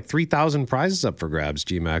they've got like 3,000 prizes up for grabs,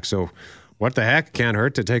 GMAC. So what the heck? Can't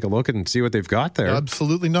hurt to take a look and see what they've got there.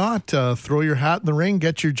 Absolutely not. Throw your hat in the ring,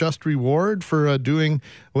 get your just reward for doing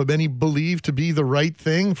what many believe to be the right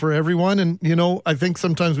thing for everyone. And, you know, I think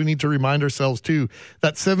sometimes we need to remind ourselves, too,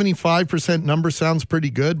 that 75% number sounds pretty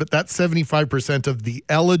good, but that's 75% of the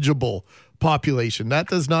eligible population. That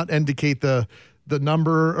does not indicate the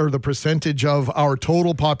number or the percentage of our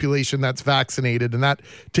total population that's vaccinated. And that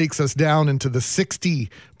takes us down into the 60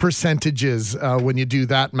 percentages when you do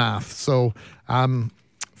that math. So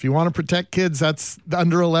If you want to protect kids, that's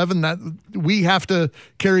under 11. That we have to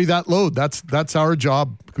carry that load. That's our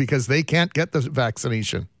job because they can't get the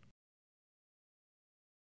vaccination.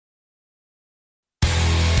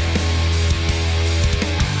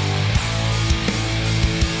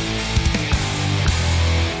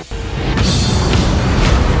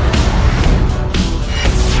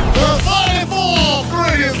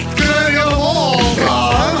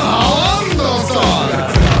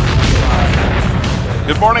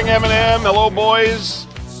 Good morning, M&M. Hello, boys.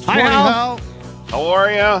 Hi, Hal. How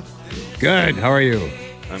are you? Good. How are you?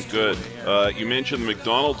 I'm good. You mentioned the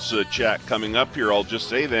McDonald's chat coming up here. I'll just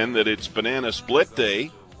say then that it's Banana Split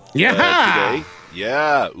Day. Yeah. Today.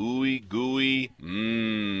 Yeah. Ooey gooey.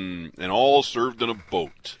 And all served in a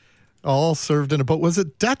boat. All served in a boat. Was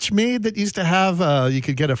it Dutch made that used to have, you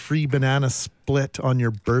could get a free banana split on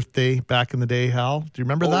your birthday back in the day, Hal? Do you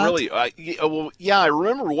remember that? Oh, really? Yeah, I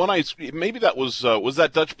remember when maybe that was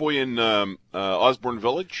that Dutch boy in Osborne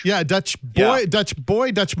Village? Yeah, Dutch boy,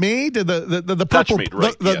 Dutch made, the purple, Dutch made,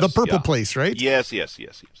 right. the purple place, right? Yes.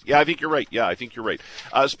 Yeah, I think you're right.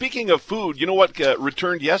 Speaking of food, you know what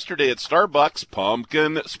returned yesterday at Starbucks?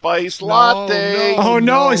 Pumpkin spice latte.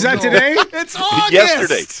 No, is that today? It's August.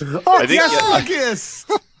 Yesterday. Oh, it's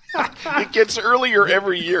August. It gets earlier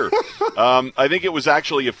every year. I think it was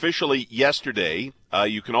actually officially yesterday.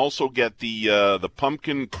 You can also get the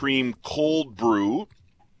pumpkin cream cold brew.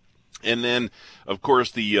 And then, of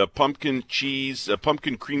course, the pumpkin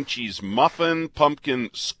cream cheese muffin, pumpkin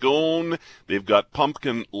scone. They've got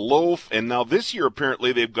pumpkin loaf. And now this year,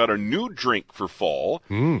 apparently, they've got a new drink for fall.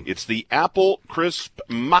 It's the apple crisp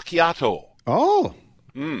macchiato. Oh.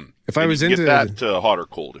 If I was into get that hot or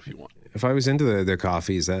cold if you want. If I was into their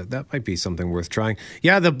coffees, that might be something worth trying.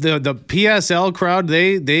 Yeah, the PSL crowd,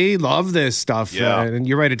 they love this stuff. Yeah. And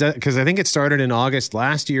you're right, because I think it started in August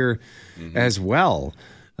last year as well.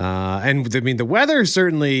 And I mean, the weather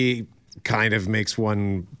certainly kind of makes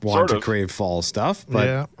one want to crave fall stuff. But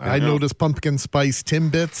yeah, I noticed pumpkin spice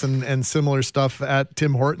Timbits and similar stuff at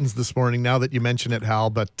Tim Hortons this morning. Now that you mention it, Hal,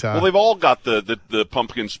 but well, they've all got the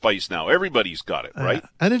pumpkin spice now. Everybody's got it, right?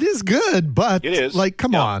 And it is good, but it is. Like,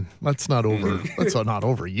 come on, let's not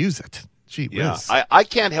overuse it. Gee whiz. I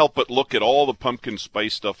can't help but look at all the pumpkin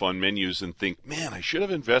spice stuff on menus and think, man, I should have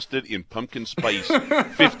invested in pumpkin spice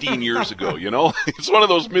 15 years ago, you know? It's one of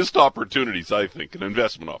those missed opportunities, I think, an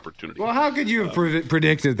investment opportunity. Well, how could you have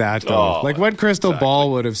predicted that, though? What crystal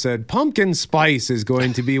ball would have said, pumpkin spice is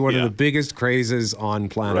going to be one of the biggest crazes on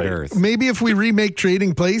planet Earth? Maybe if we remake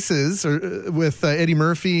Trading Places with Eddie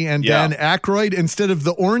Murphy and Dan Aykroyd, instead of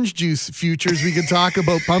the orange juice futures, we could talk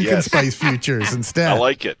about pumpkin spice futures instead. I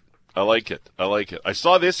like it. I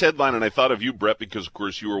saw this headline and I thought of you, Brett, because, of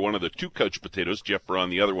course, you were one of the two couch potatoes. Jeff were on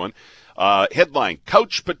the other one. Headline,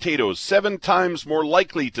 couch potatoes 7 times more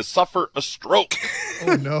likely to suffer a stroke.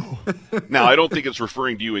 Oh, no. Now, I don't think it's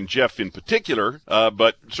referring to you and Jeff in particular,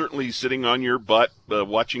 but certainly sitting on your butt,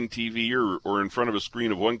 watching TV or in front of a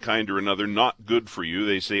screen of one kind or another, not good for you.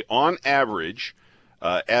 They say, on average,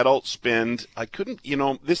 adults spend,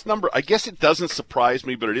 this number, I guess it doesn't surprise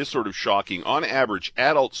me, but it is sort of shocking. On average,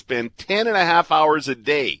 adults spend 10.5 hours a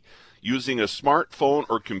day using a smartphone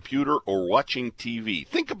or computer or watching TV.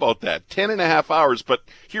 Think about that, 10.5 hours. But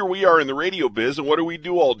here we are in the radio biz, and what do we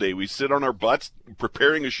do all day? We sit on our butts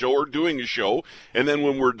preparing a show or doing a show, and then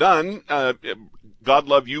when we're done, God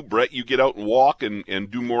love you, Brett, you get out and walk and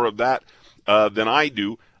do more of that than I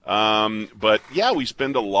do. But yeah, we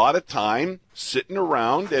spend a lot of time sitting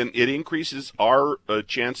around, and it increases our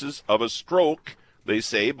chances of a stroke, they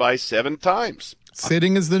say, by 7 times.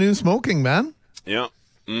 Sitting is the new smoking, man. Yeah.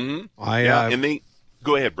 And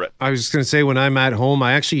go ahead, Brett. I was just going to say, when I'm at home,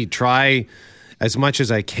 I actually try as much as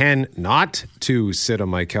I can not to sit on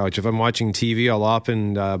my couch. If I'm watching TV, I'll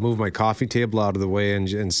often move my coffee table out of the way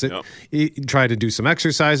and sit. Try to do some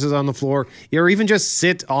exercises on the floor, or even just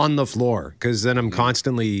sit on the floor, because then I'm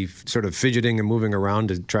constantly sort of fidgeting and moving around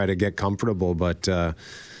to try to get comfortable. But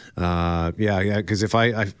because if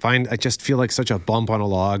I find I just feel like such a bump on a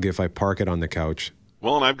log if I park it on the couch.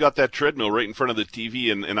 Well, and I've got that treadmill right in front of the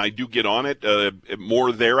TV, and I do get on it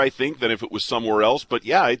more there, I think, than if it was somewhere else. But,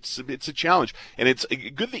 yeah, it's a challenge. And it's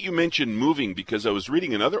good that you mentioned moving, because I was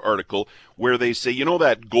reading another article where they say, you know,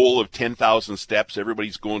 that goal of 10,000 steps,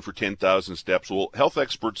 everybody's going for 10,000 steps. Well, health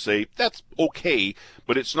experts say that's okay,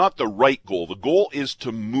 but it's not the right goal. The goal is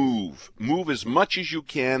to move. Move as much as you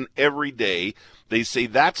can every day. They say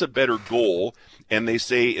that's a better goal. And they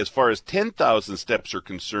say as far as 10,000 steps are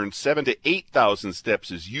concerned, 7,000 to 8,000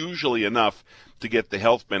 steps is usually enough to get the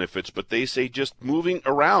health benefits. But they say just moving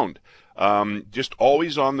around, just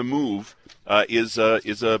always on the move, is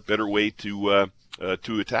a better way to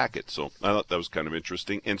to attack it. So I thought that was kind of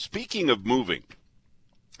interesting. And speaking of moving,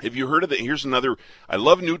 have you heard of it? Here's another. I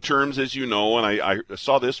love new terms, as you know, and I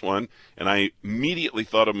saw this one, and I immediately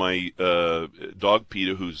thought of my dog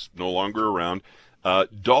PETA, who's no longer around.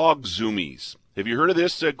 Dog zoomies. Have you heard of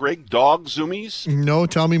this, Greg? Dog zoomies? No,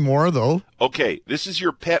 tell me more, though. Okay, this is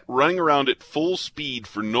your pet running around at full speed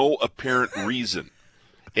for no apparent reason.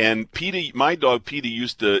 And PETA, my dog PETA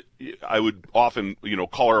used to, I would often,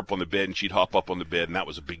 call her up on the bed, and she'd hop up on the bed, and that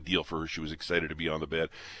was a big deal for her. She was excited to be on the bed.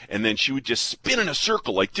 And then she would just spin in a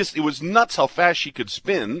circle, it was nuts how fast she could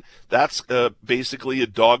spin. That's basically a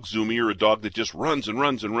dog zoomie, or a dog that just runs and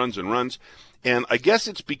runs and runs and runs. And I guess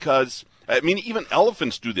it's because, even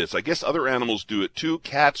elephants do this. I guess other animals do it too.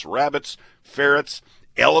 Cats, rabbits, ferrets,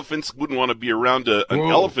 elephants wouldn't want to be around an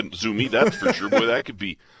elephant zoomie, that's for sure. Boy, that could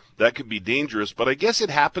be dangerous. But I guess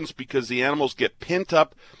it happens because the animals get pent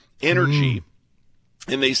up energy.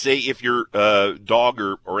 And they say if your dog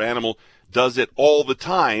or animal does it all the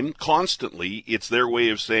time, constantly, it's their way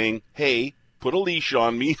of saying, hey, put a leash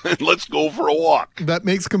on me and let's go for a walk. That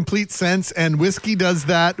makes complete sense. And Whiskey does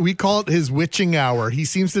that. We call it his witching hour. He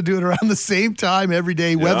seems to do it around the same time every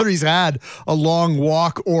day, whether he's had a long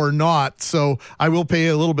walk or not. So I will pay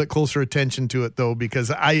a little bit closer attention to it, though,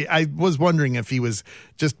 because I was wondering if he was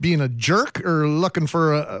just being a jerk or looking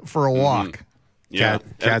for a walk. Yeah.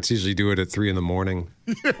 Cats usually do it at 3 a.m.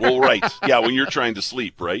 Well, right. Yeah, when you're trying to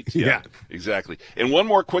sleep, right? Yeah. Exactly. And one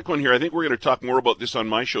more quick one here. I think we're going to talk more about this on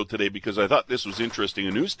my show today because I thought this was interesting.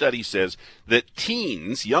 A new study says that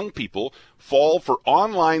teens, young people, fall for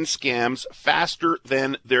online scams faster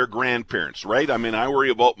than their grandparents, right? I worry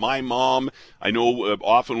about my mom. I know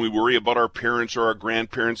often we worry about our parents or our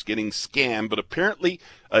grandparents getting scammed, but apparently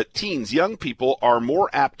teens, young people, are more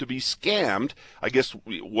apt to be scammed. I guess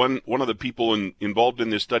one of the people involved in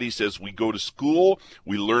this study says we go to school,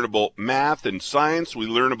 we learn about math and science, we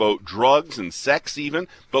learn about drugs and sex even,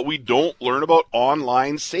 but we don't learn about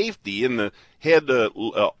online safety. And the head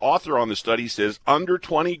author on the study says under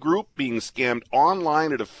 20 group being scammed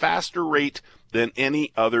online at a faster rate than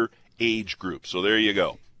any other age group. So there you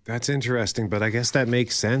go. That's interesting, but I guess that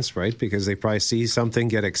makes sense, right? Because they probably see something,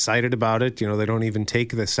 get excited about it. They don't even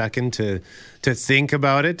take the second to think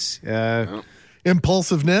about it.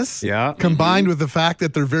 Impulsiveness, combined with the fact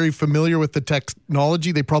that they're very familiar with the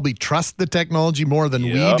technology. They probably trust the technology more than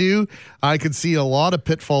we do. I could see a lot of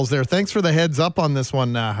pitfalls there. Thanks for the heads up on this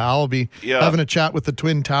one, Hal. I'll be having a chat with the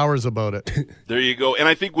Twin Towers about it. There you go. And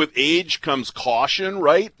I think with age comes caution,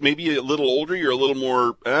 right? Maybe a little older, you're a little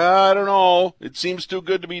more, I don't know, it seems too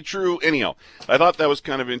good to be true. Anyhow, I thought that was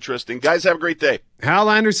kind of interesting. Guys, have a great day.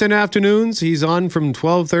 Hal Anderson afternoons. He's on from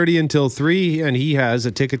 12:30 until 3, and he has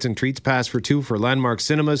a tickets and treats pass for 2 for Landmark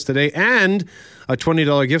Cinemas today and a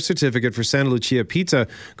 $20 gift certificate for Santa Lucia Pizza.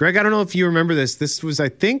 Greg, I don't know if you remember this. This was, I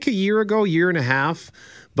think, a year and a half,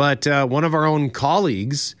 but one of our own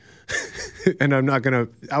colleagues, and I'm not going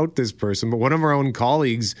to out this person, but one of our own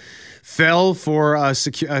colleagues fell for a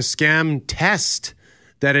scam test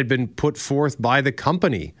that had been put forth by the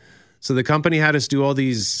company. So the company had us do all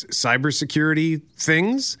these cybersecurity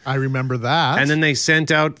things. I remember that. And then they sent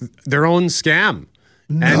out their own scam.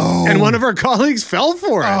 No. And one of our colleagues fell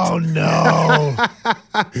for it. Oh, no.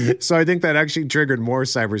 So I think that actually triggered more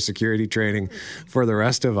cybersecurity training for the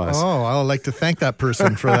rest of us. Oh, I would like to thank that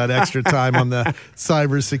person for that extra time on the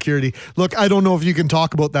cybersecurity. Look, I don't know if you can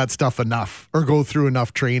talk about that stuff enough or go through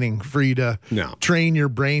enough training for you to train your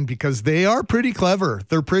brain because they are pretty clever.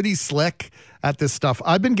 They're pretty slick at this stuff.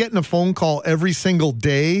 I've been getting a phone call every single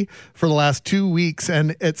day for the last 2 weeks,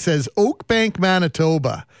 and it says Oak Bank,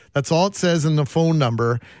 Manitoba. That's all it says in the phone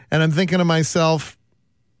number. And I'm thinking to myself,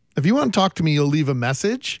 if you want to talk to me, you'll leave a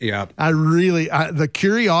message. Yeah. The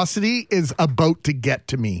curiosity is about to get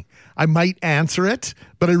to me. I might answer it,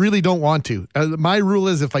 but I really don't want to. My rule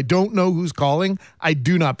is if I don't know who's calling, I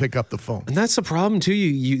do not pick up the phone. And that's the problem too.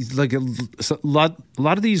 You like a lot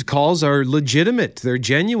of these calls are legitimate. They're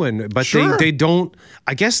genuine, but they don't.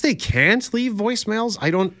 I guess they can't leave voicemails.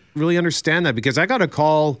 I don't really understand that because I got a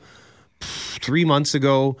call 3 months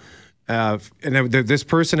ago. And this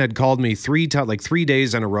person had called me 3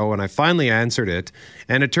 days in a row, and I finally answered it.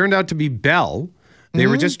 And it turned out to be Bell. They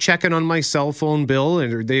were just checking on my cell phone bill,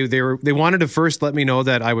 and they wanted to first let me know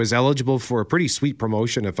that I was eligible for a pretty sweet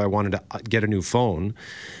promotion if I wanted to get a new phone.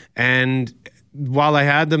 And while I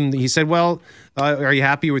had them, he said, "Well, are you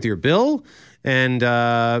happy with your bill?" And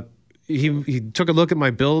he took a look at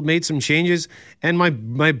my bill, made some changes, and my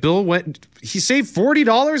bill went. He saved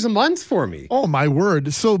 $40 a month for me. Oh my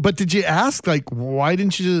word! So, but did you ask, like, why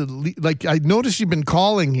didn't you? Like, I noticed you've been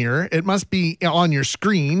calling here. It must be on your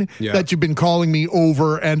screen that you've been calling me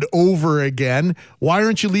over and over again. Why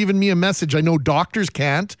aren't you leaving me a message? I know doctors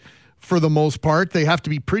can't. For the most part, they have to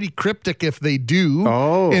be pretty cryptic if they do,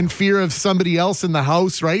 in fear of somebody else in the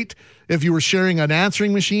house, right? If you were sharing an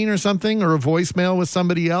answering machine or something, or a voicemail with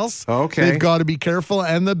somebody else, they've got to be careful,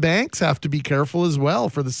 and the banks have to be careful as well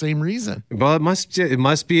for the same reason. Well, it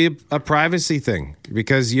must be a privacy thing,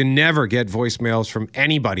 because you never get voicemails from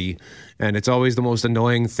anybody, and it's always the most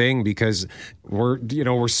annoying thing because we're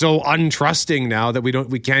so untrusting now that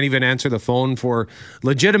we can't even answer the phone for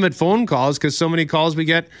legitimate phone calls because so many calls we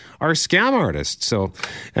get are scam artists. So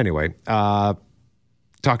anyway,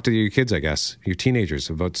 talk to your kids, I guess, your teenagers,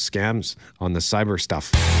 about scams on the cyber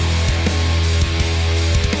stuff.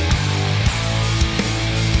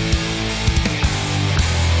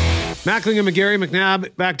 Mackling and McGarry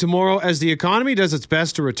McNabb back tomorrow as the economy does its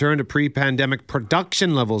best to return to pre-pandemic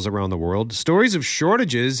production levels around the world. Stories of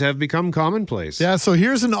shortages have become commonplace. Yeah, so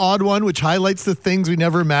here's an odd one which highlights the things we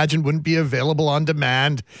never imagined wouldn't be available on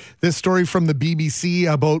demand. This story from the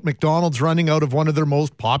BBC about McDonald's running out of one of their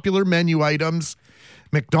most popular menu items.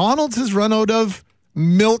 McDonald's has run out of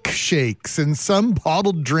milkshakes and some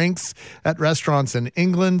bottled drinks at restaurants in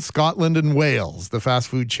England, Scotland, and Wales. The fast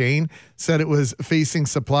food chain said it was facing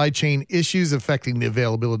supply chain issues affecting the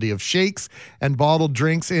availability of shakes and bottled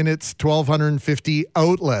drinks in its 1,250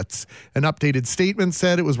 outlets. An updated statement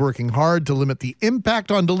said it was working hard to limit the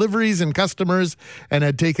impact on deliveries and customers and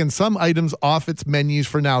had taken some items off its menus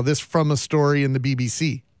for now. This from a story in the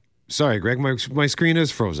BBC. Sorry, Greg, my screen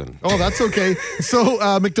is frozen. Oh, that's okay. So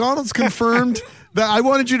McDonald's confirmed that I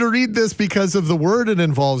wanted you to read this because of the word it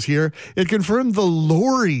involves here. It confirmed the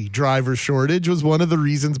lorry driver shortage was one of the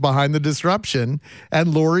reasons behind the disruption.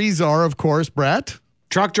 And lorries are, of course, Brett?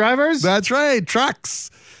 Truck drivers? That's right, trucks.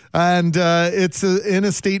 And it's in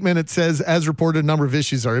a statement, it says, as reported, a number of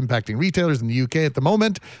issues are impacting retailers in the UK at the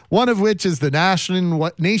moment, one of which is the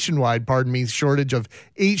nationwide shortage of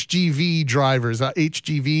HGV drivers.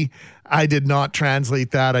 HGV, I did not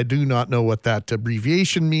translate that. I do not know what that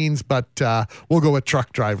abbreviation means, but we'll go with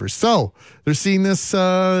truck drivers. So they're seeing this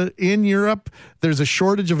in Europe. There's a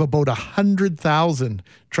shortage of about 100,000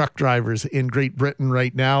 truck drivers in Great Britain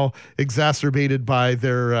right now, exacerbated by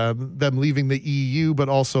them leaving the EU, but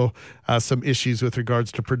also some issues with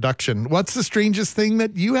regards to production. What's the strangest thing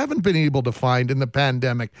that you haven't been able to find in the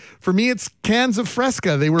pandemic? For me, it's cans of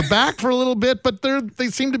Fresca. They were back for a little bit, but they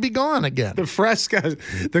seem to be gone again. The Fresca,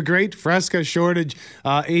 the great Fresca shortage.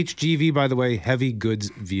 HGV, by the way, heavy goods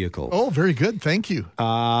vehicle. Oh, very good. Thank you.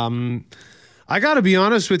 I got to be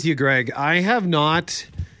honest with you, Greg. I have not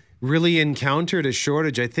really encountered a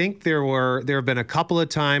shortage. I think there have been a couple of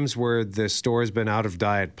times where the store's been out of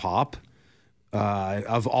Diet Pop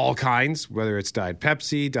of all kinds, whether it's Diet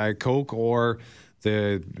Pepsi, Diet Coke, or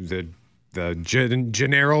the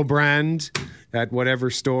Gennaro brand at whatever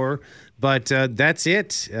store. But that's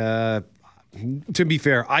it. To be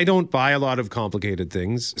fair, I don't buy a lot of complicated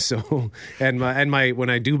things. So, and when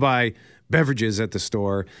I do buy beverages at the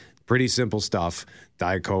store, pretty simple stuff.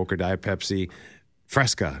 Diet Coke or Diet Pepsi.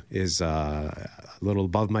 Fresca is a little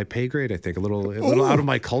above my pay grade, I think, a little out of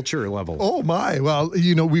my culture level. Oh my! Well,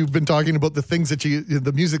 we've been talking about the things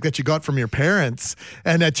the music that you got from your parents,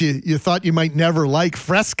 and that you thought you might never like.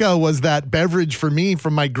 Fresca was that beverage for me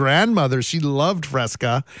from my grandmother. She loved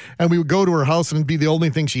Fresca, and we would go to her house and it'd be the only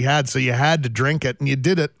thing she had, so you had to drink it, and you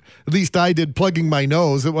did it. At least I did, plugging my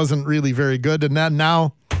nose. It wasn't really very good, and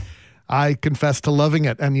now I confess to loving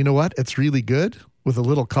it. And you know what? It's really good. With a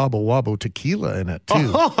little Cabo Wabo tequila in it,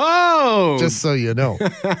 too. Oh! Just so you know.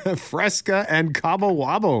 Fresca and Cabo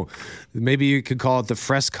Wabo. Maybe you could call it the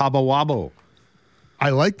Fresh Cabo Wabo.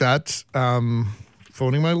 I like that.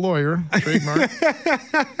 Phoning my lawyer. Trademark.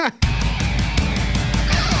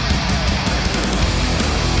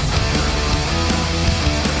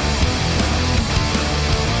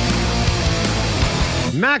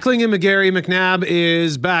 Mackling and McGarry McNabb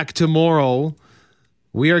is back tomorrow.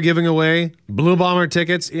 We are giving away Blue Bomber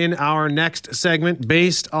tickets in our next segment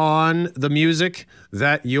based on the music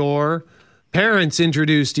that your parents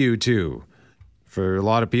introduced you to. For a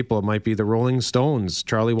lot of people, it might be the Rolling Stones.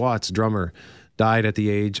 Charlie Watts, drummer, died at the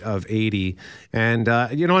age of 80. And,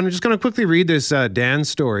 I'm just going to quickly read this Dan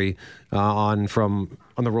story on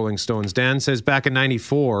the Rolling Stones. Dan says, back in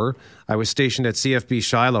 94, I was stationed at CFB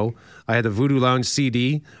Shiloh. I had the Voodoo Lounge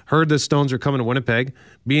CD, heard the Stones were coming to Winnipeg.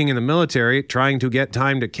 Being in the military, trying to get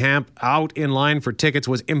time to camp out in line for tickets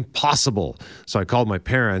was impossible. So I called my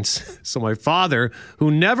parents. So my father,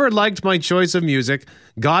 who never liked my choice of music,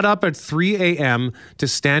 got up at 3 a.m. to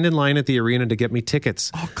stand in line at the arena to get me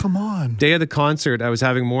tickets. Oh, come on. Day of the concert, I was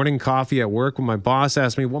having morning coffee at work when my boss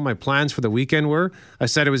asked me what my plans for the weekend were. I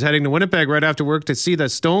said I was heading to Winnipeg right after work to see the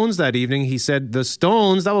Stones that evening. He said, the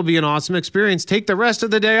Stones, that will be an awesome experience. Take the rest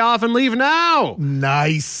of the day off and leave now.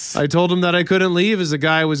 Nice. I told him that I couldn't leave as the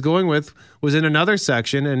guy I was going with was in another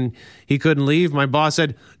section and he couldn't leave. My boss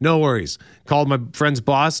said, no worries. Called my friend's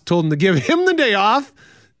boss, told him to give him the day off.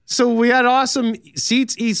 So we had awesome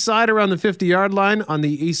seats east side around the 50-yard line. On the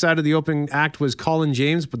east side of the opening act was Colin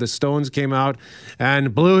James, but the Stones came out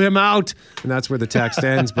and blew him out. And that's where the text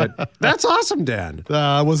ends. But that's awesome, Dan.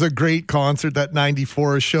 It was a great concert, that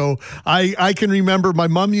 94 show. I can remember my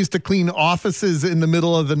mom used to clean offices in the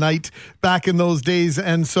middle of the night back in those days.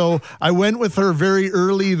 And so I went with her very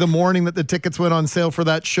early the morning that the tickets went on sale for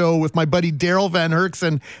that show with my buddy Daryl Van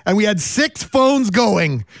Herksen. And we had 6 phones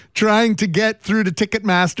going trying to get through to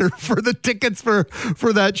Ticketmaster for the tickets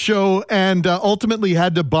for that show, and ultimately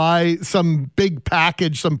had to buy some big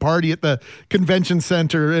package, some party at the convention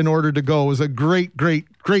center in order to go. It was a great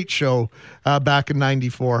show back in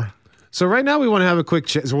 94. So right now we want to have a quick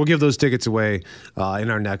chat. So we'll give those tickets away in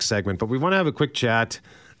our next segment, but we want to have a quick chat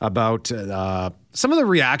about some of the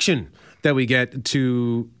reaction that we get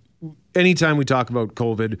to anytime we talk about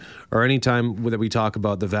COVID or anytime that we talk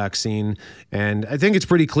about the vaccine. And I think it's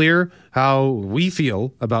pretty clear how we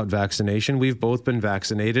feel about vaccination. We've both been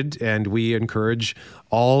vaccinated and we encourage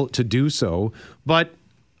all to do so. But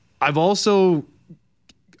I've also,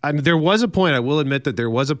 there was a point, I will admit that there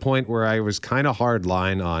was a point where I was kind of hard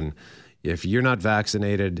line on, if you're not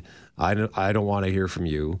vaccinated, I don't want to hear from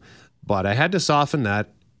you. But I had to soften that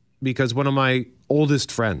because one of my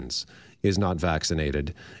oldest friends is not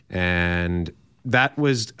vaccinated. And that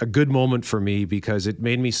was a good moment for me because it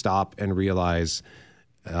made me stop and realize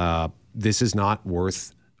this is not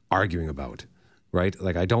worth arguing about, right?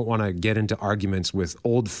 Like, I don't want to get into arguments with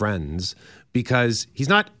old friends because he's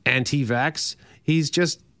not anti-vax. He's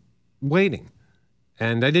just waiting.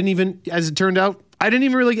 And I didn't even, as it turned out, I didn't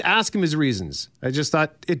even really ask him his reasons. I just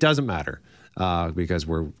thought it doesn't matter because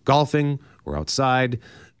we're golfing, we're outside,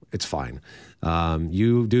 it's fine.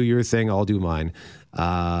 You do your thing, I'll do mine.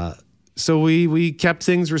 So we kept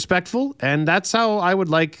things respectful, and that's how I would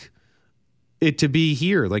like it to be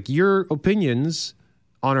here. Like, your opinions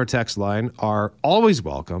on our text line are always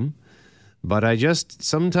welcome, but I just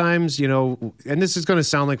sometimes, and this is going to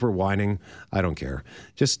sound like we're whining. I don't care.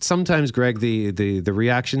 Just sometimes, Greg, the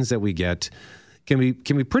reactions that we get can be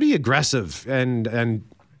pretty aggressive and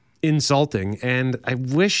insulting, and I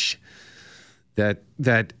wish that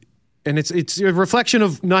and it's a reflection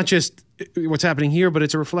of not just what's happening here, but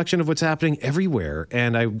it's a reflection of what's happening everywhere.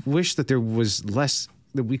 And I wish that there was less,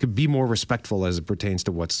 that we could be more respectful as it pertains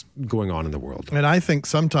to what's going on in the world. And I think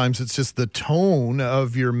sometimes it's just the tone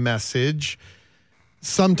of your message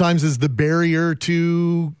sometimes is the barrier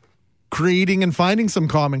to creating and finding some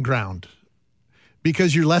common ground,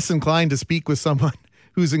 because you're less inclined to speak with someone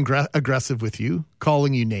who's aggressive with you,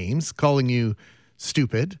 calling you names, calling you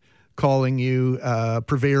stupid, calling you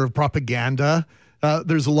purveyor of propaganda.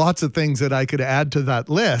 There's lots of things that I could add to that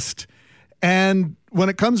list. And when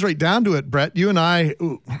it comes right down to it, Brett, you and I,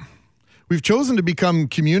 we've chosen to become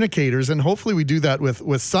communicators, and hopefully we do that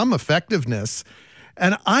with some effectiveness.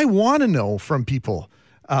 And I want to know from people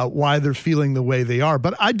why they're feeling the way they are.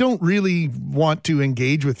 But I don't really want to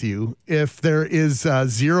engage with you if there is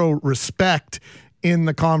zero respect in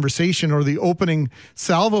the conversation or the opening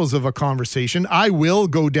salvos of a conversation. I will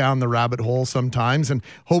go down the rabbit hole sometimes and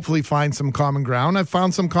hopefully find some common ground. I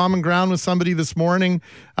found some common ground with somebody this morning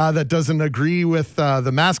that doesn't agree with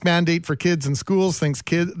the mask mandate for kids in schools,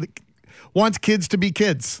 wants kids to be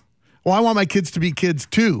kids. Well, I want my kids to be kids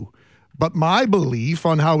too. But my belief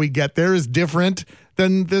on how we get there is different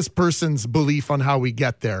than this person's belief on how we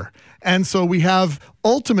get there. And so we have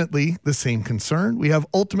ultimately the same concern. We have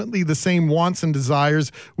ultimately the same wants and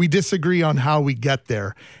desires. We disagree on how we get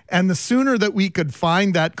there. And the sooner that we could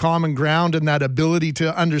find that common ground and that ability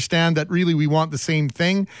to understand that really we want the same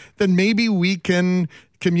thing, then maybe we can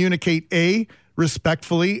communicate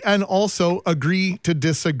respectfully and also agree to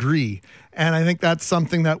disagree. And I think that's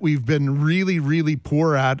something that we've been really, really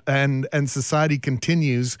poor at, and society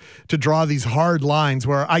continues to draw these hard lines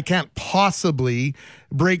where I can't possibly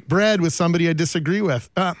break bread with somebody I disagree with.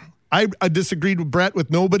 I disagreed with Brett with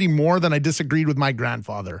nobody more than I disagreed with my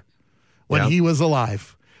grandfather when he was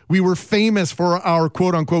alive. We were famous for our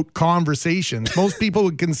quote-unquote conversations. Most people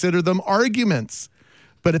would consider them arguments.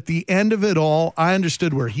 But at the end of it all, I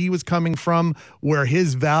understood where he was coming from, where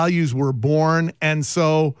his values were born. And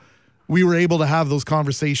so we were able to have those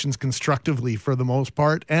conversations constructively for the most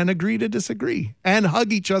part and agree to disagree and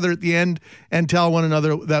hug each other at the end and tell one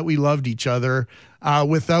another that we loved each other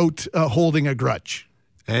without holding a grudge.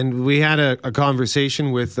 And we had a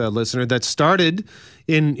conversation with a listener that started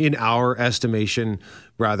in our estimation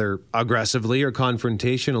rather aggressively or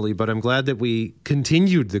confrontationally, but I'm glad that we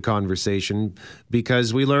continued the conversation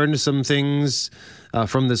because we learned some things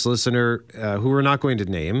from this listener who we're not going to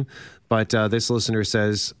name, but this listener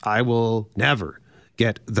says, I will never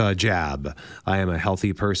get the jab. I am a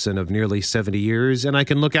healthy person of nearly 70 years and I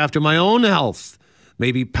can look after my own health.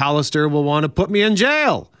 Maybe Pallister will want to put me in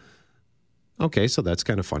jail. Okay, so that's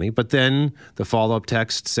kind of funny. But then the follow-up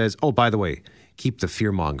text says, oh, by the way, keep the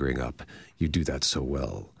fear-mongering up. You do that so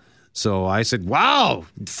well. So I said, wow,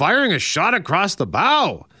 firing a shot across the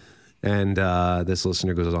bow. And this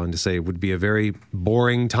listener goes on to say, it would be a very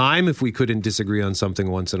boring time if we couldn't disagree on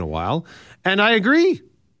something once in a while. And I agree.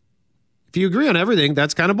 If you agree on everything,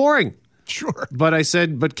 that's kind of boring. Sure. But I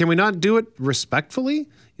said, but can we not do it respectfully?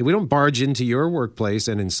 We don't barge into your workplace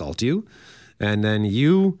and insult you. And then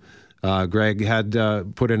you... Greg had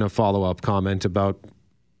put in a follow-up comment about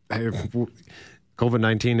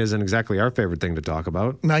COVID-19 isn't exactly our favorite thing to talk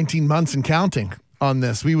about. 19 months and counting on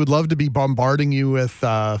this. We would love to be bombarding you with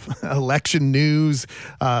election news,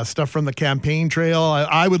 stuff from the campaign trail.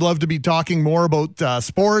 I would love to be talking more about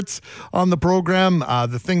sports on the program,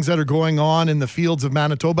 the things that are going on in the fields of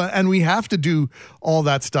Manitoba, and we have to do all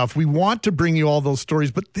that stuff. We want to bring you all those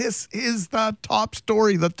stories, but this is the top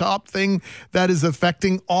story, the top thing that is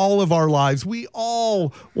affecting all of our lives. We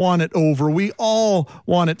all want it over. We all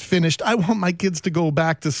want it finished. I want my kids to go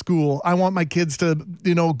back to school. I want my kids to,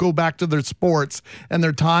 go back to their sports and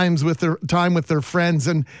their time with their friends.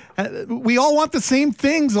 And we all want the same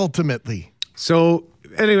things ultimately. So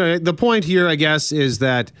anyway, the point here, I guess, is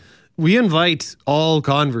that we invite all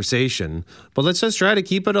conversation, but let's just try to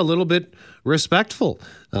keep it a little bit respectful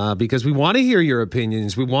because we want to hear your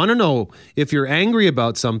opinions. We want to know if you're angry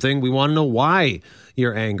about something. We want to know why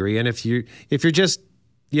you're angry. And if you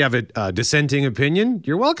have a dissenting opinion,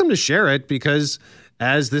 you're welcome to share it because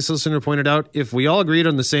as this listener pointed out, if we all agreed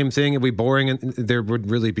on the same thing, it'd be boring and there would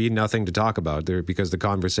really be nothing to talk about there because the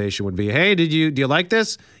conversation would be, hey, do you like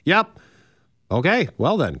this? Yep. Okay,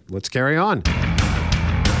 well then, let's carry on.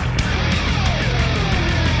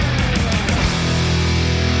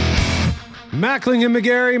 Mackling and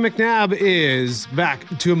McGarry McNabb is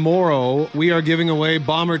back tomorrow. We are giving away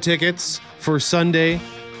bomber tickets for Sunday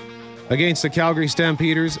against the Calgary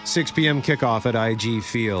Stampeders, 6 p.m. kickoff at IG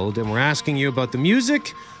Field. And we're asking you about the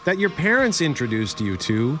music that your parents introduced you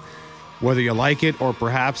to, whether you like it or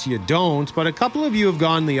perhaps you don't. But a couple of you have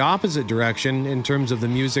gone the opposite direction in terms of the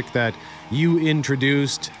music that you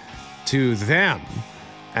introduced to them.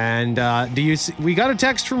 And we got a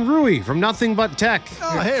text from Rui from Nothing But Tech.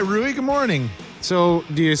 Oh, hey, Rui, good morning. So,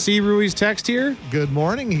 do you see Rui's text here? Good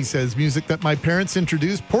morning. He says, music that my parents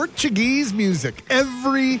introduced, Portuguese music,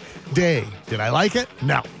 every day. Did I like it?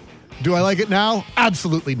 No. Do I like it now?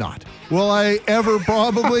 Absolutely not. Will I ever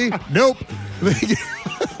probably? Nope.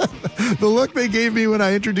 The look they gave me when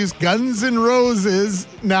I introduced Guns N' Roses,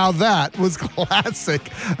 now that was classic.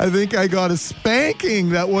 I think I got a spanking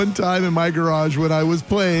that one time in my garage when I was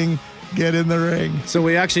playing Get in the Ring. So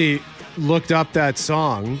we actually looked up that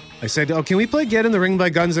song. I said, oh, can we play Get in the Ring by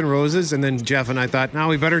Guns N' Roses? And then Jeff and I thought, no,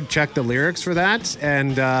 we better check the lyrics for that.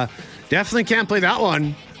 And definitely can't play that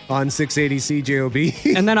one on 680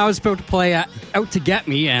 CJOB. And then I was about to play Out to Get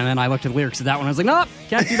Me, and then I looked at the lyrics of that one. I was like, nope,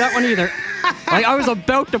 can't do that one either. Like, I was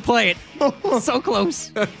about to play it. So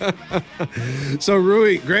close. So,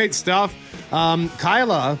 Rui, great stuff.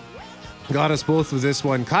 Kyla got us both with this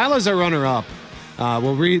one. Kyla's our runner-up.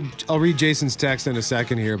 I'll read Jason's text in a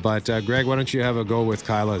second here, but Greg, why don't you have a go with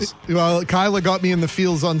Kyla's? Well, Kyla got me in the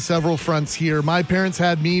feels on several fronts here. My parents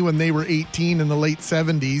had me when they were 18 in the late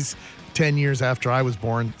 70s. 10 years after I was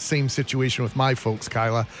born. Same situation with my folks,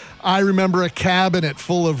 Kyla. I remember a cabinet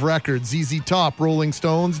full of records, ZZ Top, Rolling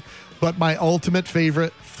Stones, but my ultimate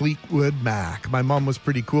favorite, Fleetwood Mac. My mom was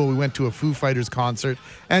pretty cool. We went to a Foo Fighters concert,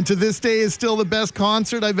 and to this day is still the best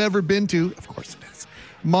concert I've ever been to. Of course it is.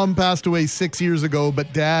 Mom passed away 6 years ago,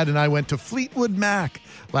 but Dad and I went to Fleetwood Mac.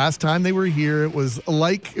 Last time they were here, it was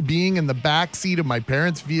like being in the back seat of my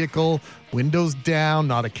parents' vehicle, windows down,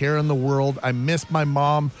 not a care in the world. I missed my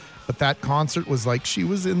mom, but that concert was like she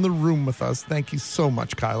was in the room with us. Thank you so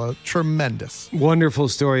much, Kyla. Tremendous. Wonderful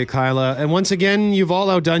story, Kyla. And once again, you've all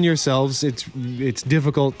outdone yourselves. It's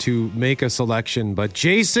difficult to make a selection, but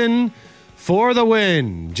Jason for the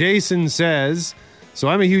win. Jason says, so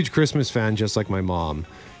I'm a huge Christmas fan, just like my mom.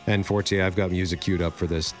 And fortunately, I've got music queued up for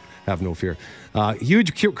this. Have no fear.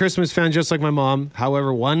 Huge Christmas fan, just like my mom.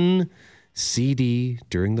 However, one CD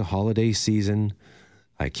during the holiday season,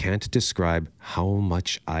 I can't describe how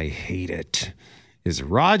much I hate it, is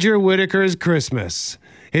Roger Whittaker's Christmas.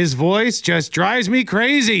 His voice just drives me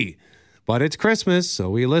crazy. But it's Christmas,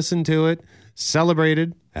 so we listened to it,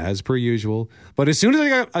 celebrated, as per usual. But as soon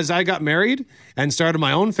as I got married and started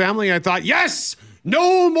my own family, I thought, yes,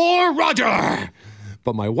 no more Roger.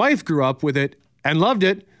 But my wife grew up with it and loved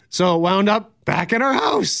it, so it wound up back in our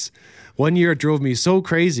house. One year it drove me so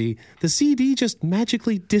crazy, the CD just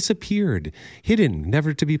magically disappeared, hidden,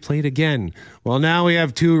 never to be played again. Well, now we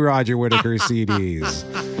have 2 Roger Whittaker CDs.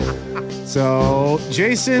 So,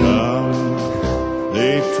 Jason.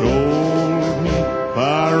 They told me,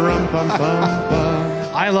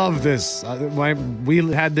 I love this.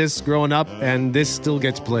 We had this growing up, and this still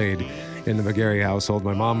gets played in the McGarry household.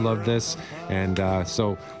 My mom loved this, and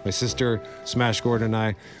so my sister, Smash Gordon, and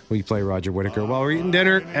I, we play Roger Whittaker while we're eating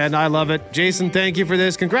dinner, and I love it. Jason, thank you for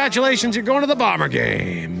this. Congratulations, you're going to the Bomber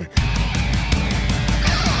game.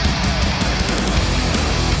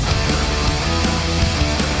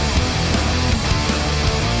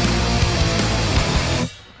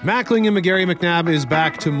 Mackling and McGarry McNabb is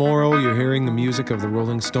back tomorrow. You're hearing the music of the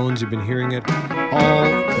Rolling Stones. You've been hearing it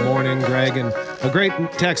all morning, Greg, and a great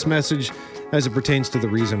text message as it pertains to the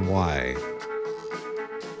reason why.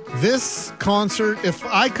 This concert, if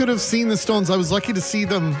I could have seen the Stones, I was lucky to see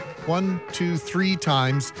them 1, 2, 3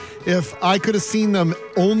 times. If I could have seen them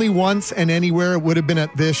only once and anywhere, it would have been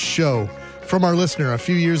at this show. From our listener, a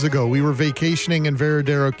few years ago, we were vacationing in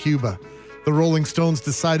Veradero, Cuba. The Rolling Stones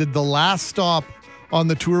decided the last stop on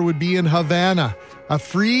the tour would be in Havana. A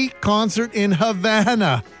free concert in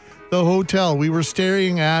Havana. The hotel we were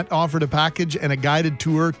staying at offered a package and a guided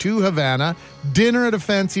tour to Havana, dinner at a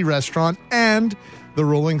fancy restaurant, and the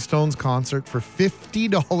Rolling Stones concert for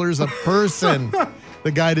 $50 a person.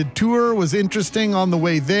 The guided tour was interesting on the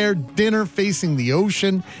way there. Dinner facing the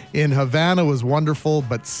ocean in Havana was wonderful,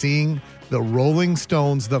 but seeing the Rolling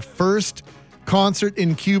Stones, the first concert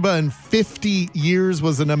in Cuba in 50 years,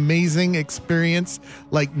 was an amazing experience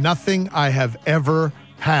like nothing I have ever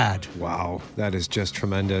had. Wow, that is just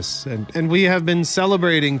tremendous. And we have been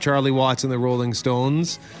celebrating Charlie Watts and the Rolling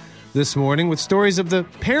Stones this morning with stories of the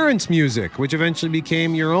parents' music, which eventually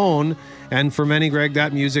became your own. And for many, Greg,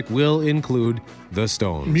 that music will include the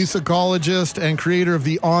Stones. Musicologist and creator of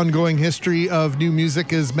the ongoing history of new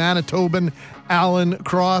music is Manitoban Alan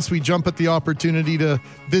Cross. We jump at the opportunity to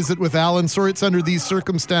visit with Alan. Sorry it's under these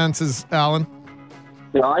circumstances, Alan.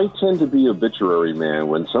 Yeah, I tend to be obituary man.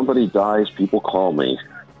 When somebody dies, people call me.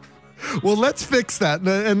 Well, let's fix that,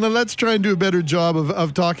 and let's try and do a better job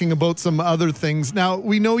of talking about some other things. Now,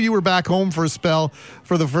 we know you were back home for a spell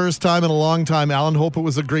for the first time in a long time, Alan. Hope it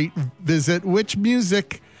was a great visit. Which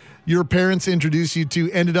music your parents introduced you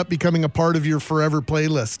to ended up becoming a part of your forever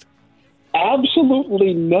playlist?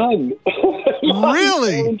 Absolutely none.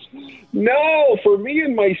 Really? No, for me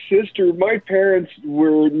and my sister, my parents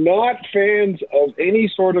were not fans of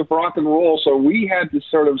any sort of rock and roll, so we had to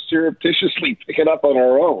sort of surreptitiously pick it up on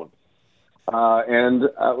our own.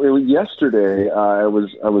 Yesterday, I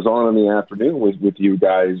was on in the afternoon with you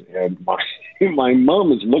guys, and my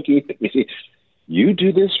mom is looking at me. You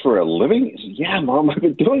do this for a living? I said, yeah, Mom, I've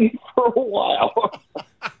been doing it for a while.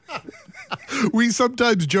 We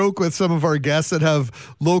sometimes joke with some of our guests that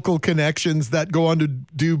have local connections that go on to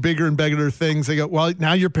do bigger and bigger things. They go, well,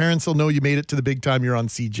 now your parents will know you made it to the big time. You're on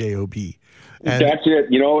CJOB. And that's it.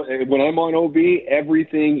 You know, when I'm on OB,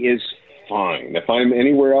 everything is fine. If I'm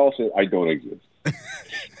anywhere else, I don't exist.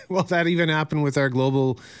 Well, that even happened with our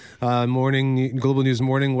Global News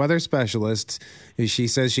morning weather specialist. She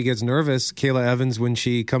says she gets nervous, Kayla Evans, when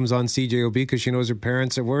she comes on CJOB because she knows her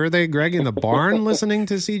parents. Where are they, Greg? In the barn listening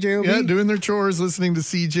to CJOB? Yeah, doing their chores, listening to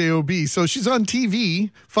CJOB. So she's on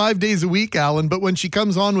TV 5 days a week, Alan, but when she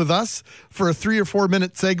comes on with us for a 3 or 4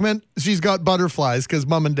 minute segment, she's got butterflies because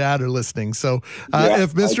Mom and Dad are listening. So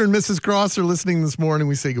if Mr. and Mrs. Cross are listening this morning,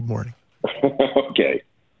 we say good morning. Okay.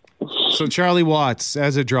 So Charlie Watts,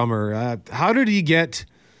 as a drummer, how did he get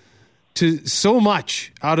to so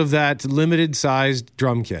much out of that limited-sized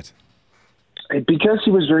drum kit? Because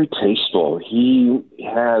he was very tasteful.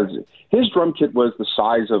 His drum kit was the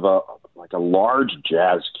size of a large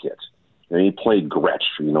jazz kit. And he played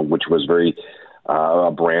Gretsch, which was very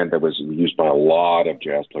a brand that was used by a lot of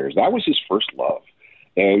jazz players. That was his first love.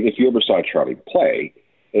 And if you ever saw Charlie play,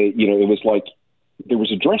 it was like there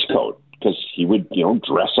was a dress code because he would,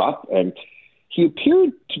 dress up. And he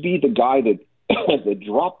appeared to be the guy that, that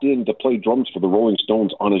dropped in to play drums for the Rolling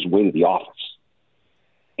Stones on his way to the office.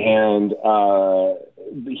 And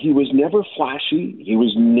he was never flashy. He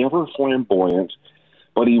was never flamboyant,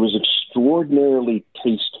 but he was extraordinarily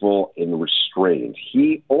tasteful and restrained.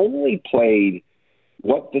 He only played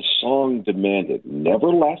what the song demanded, never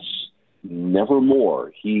less, never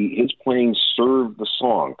more. His playing served the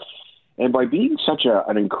song. And by being such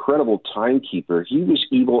an incredible timekeeper, he was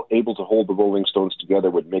able to hold the Rolling Stones together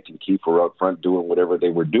when Mick and Keith were out front doing whatever they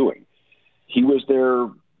were doing. He was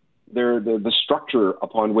the structure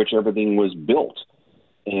upon which everything was built.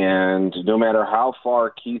 And no matter how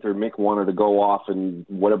far Keith or Mick wanted to go off in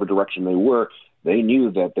whatever direction they were, they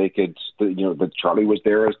knew that they could, that Charlie was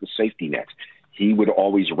there as the safety net. He would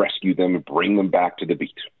always rescue them and bring them back to the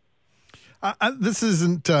beat. This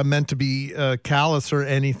isn't meant to be callous or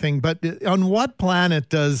anything, but on what planet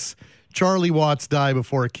does Charlie Watts die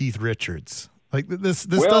before Keith Richards? Like this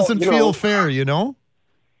doesn't feel fair,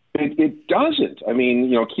 It doesn't. I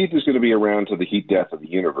mean, Keith is going to be around to the heat death of the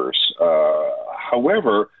universe.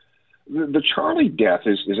 However, the Charlie death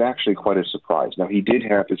is actually quite a surprise. Now, he did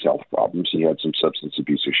have his health problems. He had some substance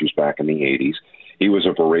abuse issues back in the 80s. He was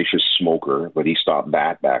a voracious smoker, but he stopped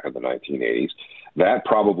that back in the 1980s. That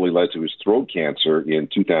probably led to his throat cancer in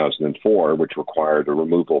 2004, which required the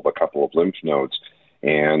removal of a couple of lymph nodes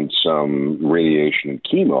and some radiation and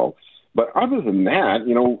chemo. But other than that,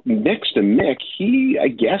 next to Mick, he, I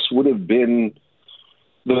guess, would have been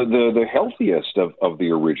the healthiest of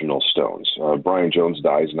the original Stones. Brian Jones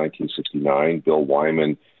dies in 1969. Bill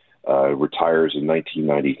Wyman retires in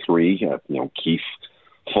 1993. Keith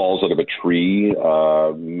falls out of a tree.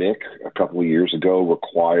 Mick, a couple of years ago,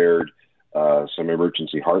 required some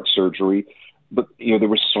emergency heart surgery. But, there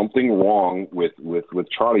was something wrong with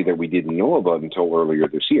Charlie that we didn't know about until earlier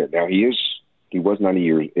this year. Now, he was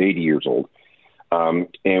 80 years old.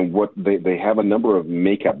 And what they have a number of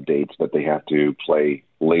makeup dates that they have to play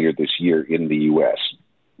later this year in the U.S.,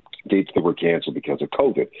 dates that were canceled because of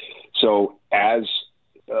COVID. So as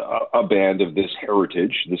a band of this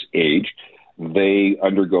heritage, this age, they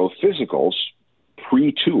undergo physicals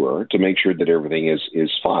pre-tour to make sure that everything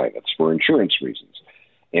is fine. It's for insurance reasons.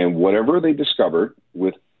 And whatever they discovered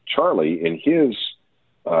with Charlie in his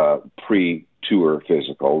pre-tour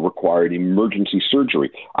physical required emergency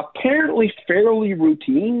surgery. Apparently fairly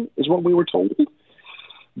routine is what we were told.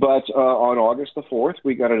 But on August the 4th,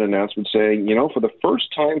 we got an announcement saying, for the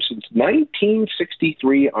first time since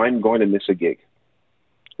 1963, I'm going to miss a gig.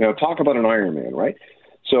 Now, talk about an Iron Man, right?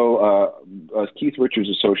 So Keith Richards'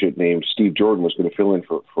 associate named Steve Jordan was going to fill in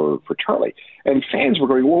for Charlie. And fans were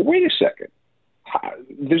going, well, wait a second.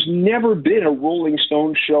 There's never been a Rolling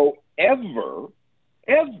Stone show ever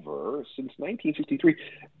since 1963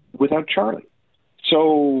 without Charlie.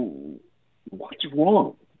 So what's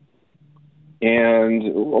wrong? And,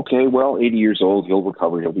 okay, well, 80 years old, he'll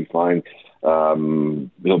recover, he'll be fine.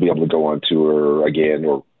 He'll be able to go on tour again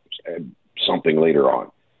or something later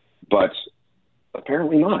on. But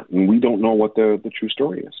apparently not, and we don't know what the true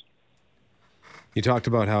story is. You talked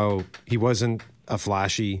about how he wasn't a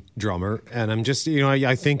flashy drummer, and I'm just,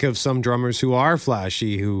 I think of some drummers who are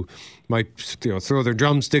flashy, who might, throw their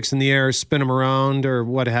drumsticks in the air, spin them around, or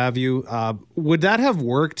what have you. Would that have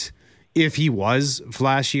worked if he was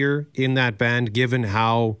flashier in that band, given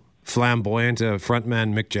how flamboyant a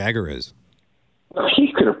frontman Mick Jagger is?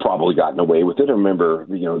 He could have probably gotten away with it. I remember,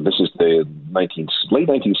 this is the late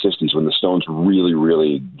 1960s when the Stones really,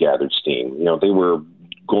 really gathered steam. They were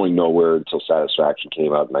going nowhere until Satisfaction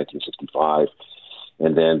came out in 1965.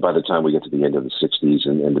 And then by the time we get to the end of the 60s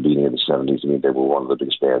and the beginning of the 70s, they were one of the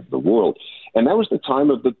biggest bands in the world. And that was the time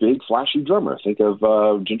of the big flashy drummer. Think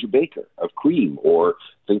of Ginger Baker of Cream, or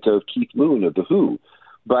think of Keith Moon of The Who.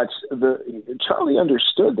 But Charlie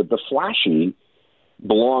understood that the flashy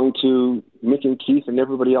belonged to Mick and Keith and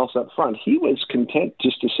everybody else up front. He was content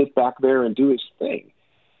just to sit back there and do his thing.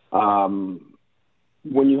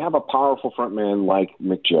 When you have a powerful frontman like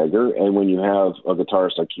Mick Jagger, and when you have a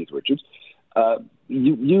guitarist like Keith Richards,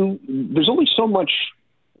 there's only so much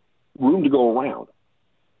room to go around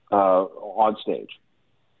on stage.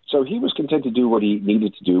 So he was content to do what he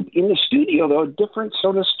needed to do. In the studio, though, a different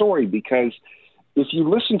sort of story, because if you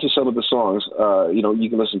listen to some of the songs, you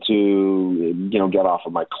can listen to, Get Off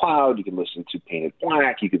of My Cloud, you can listen to Painted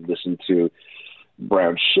Black, you can listen to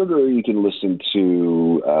Brown Sugar, you can listen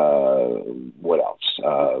to, what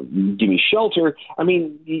else? Gimme Shelter.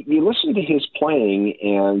 You listen to his playing,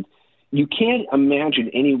 and you can't imagine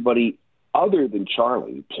anybody other than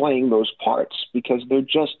Charlie playing those parts because they're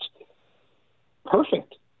just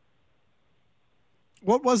perfect.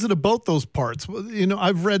 What was it about those parts? You know,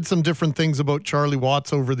 I've read some different things about Charlie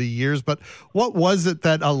Watts over the years, but what was it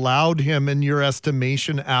that allowed him, in your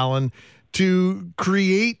estimation, Alan, to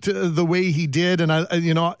create the way he did? And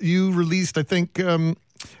you released, I think,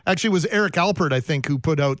 actually it was Eric Alpert, I think, who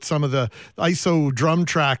put out some of the ISO drum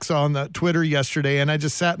tracks on the Twitter yesterday, and I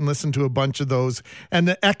just sat and listened to a bunch of those. And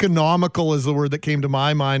the economical is the word that came to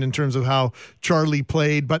my mind in terms of how Charlie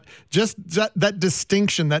played, but just that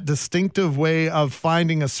distinction, that distinctive way of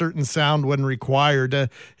finding a certain sound when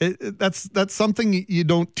required. That's something you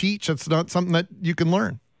don't teach. It's not something that you can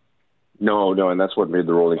learn. No, and that's what made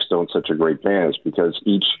the Rolling Stones such a great band, is because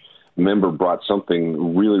each member brought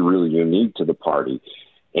something really, really unique to the party.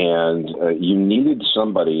 And you needed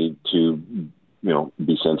somebody to,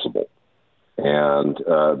 be sensible, and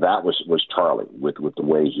that was Charlie with the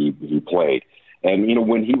way he played. And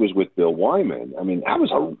when he was with Bill Wyman, I mean, that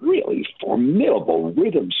was a really formidable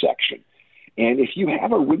rhythm section. And if you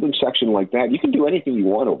have a rhythm section like that, you can do anything you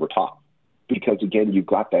want over top, because again, you've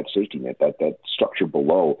got that safety net, that structure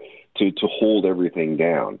below to hold everything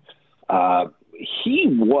down. He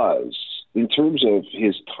was, in terms of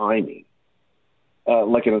his timing,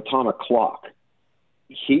 like an atomic clock.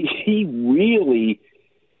 He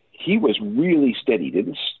was really steady.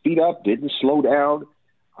 Didn't speed up, didn't slow down,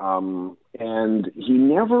 and he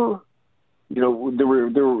never, there were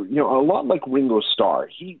a lot like Ringo Starr.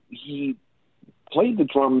 He played the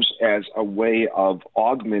drums as a way of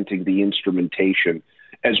augmenting the instrumentation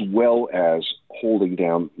as well as holding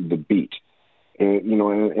down the beat.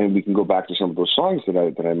 And we can go back to some of those songs that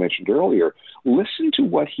I mentioned earlier. Listen to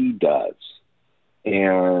what he does.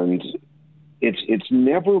 And it's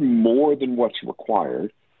never more than what's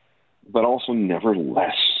required, but also never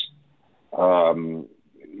less.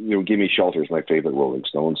 "Give Me Shelter" is my favorite Rolling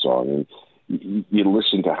Stones song, and you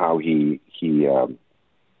listen to how he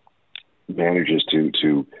manages to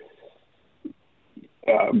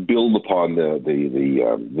build upon the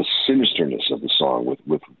sinisterness of the song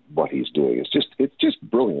with what he's doing. It's just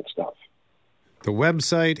brilliant stuff. The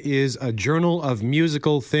website is a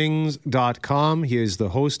journalofmusicalthings.com. He is the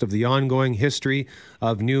host of the ongoing history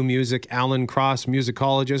of new music, Alan Cross,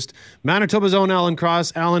 musicologist. Manitoba's own Alan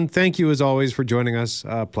Cross. Alan, thank you as always for joining us.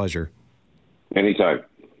 Pleasure. Anytime.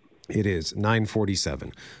 It is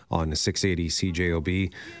 9:47 on 680 CJOB.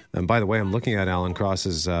 And by the way, I'm looking at Alan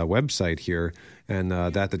Cross's website here, and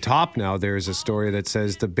at the top now there's a story that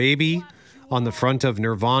says the baby on the front of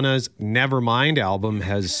Nirvana's Nevermind album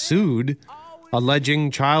has sued, alleging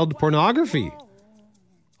child pornography.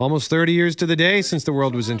 Almost 30 years to the day since the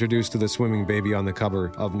world was introduced to the swimming baby on the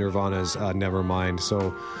cover of Nirvana's Nevermind.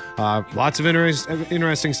 So lots of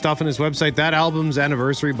interesting stuff on his website. That album's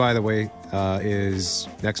anniversary, by the way, is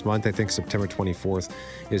next month. I think September 24th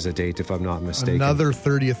is a date, if I'm not mistaken. Another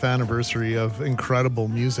 30th anniversary of incredible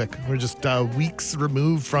music. We're just weeks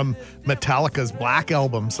removed from Metallica's Black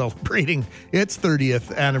Album celebrating its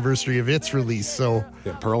 30th anniversary of its release. So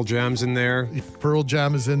yeah, Pearl Jam's in there. Pearl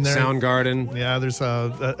Jam is in there. Soundgarden. Yeah, there's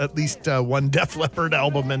at least one Def Leppard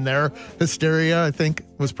album in there. Hysteria, I think,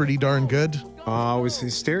 was pretty darn good. Was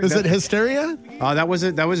Hysteria? Is it Hysteria? That was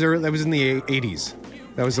it. That was early, that was in the 80s.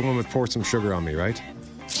 That was the one with Pour Some Sugar on Me, right?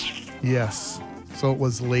 Yes. So it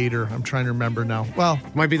was later. I'm trying to remember now. Well,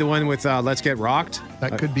 might be the one with Let's Get Rocked.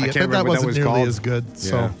 That could be I it. can't But that remember what wasn't was nearly called. as good. Yeah.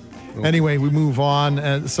 So anyway, we move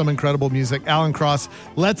on. Some incredible music. Alan Cross,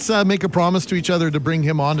 let's make a promise to each other to bring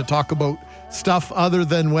him on to talk about stuff other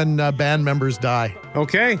than when band members die.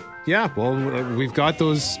 Okay. Yeah. Well, we've got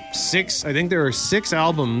those 6. I think there are 6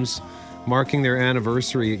 albums marking their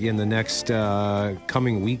anniversary in the next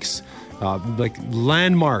coming weeks. Like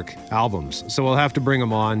landmark albums. So we'll have to bring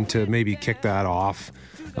them on to maybe kick that off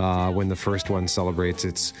when the first one celebrates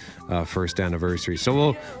its first anniversary. So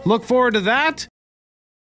we'll look forward to that.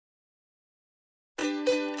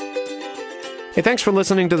 Hey, thanks for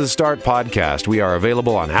listening to the Start Podcast. We are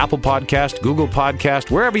available on Apple Podcast, Google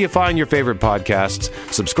Podcast, wherever you find your favorite podcasts.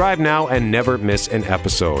 Subscribe now and never miss an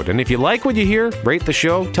episode. And if you like what you hear, rate the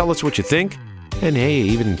show, tell us what you think. And hey,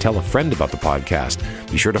 even tell a friend about the podcast.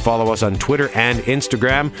 Be sure to follow us on Twitter and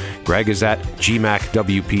Instagram. Greg is at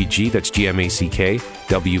GMACWPG. That's GMACK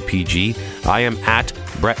WPG. I am at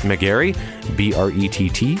Brett McGarry,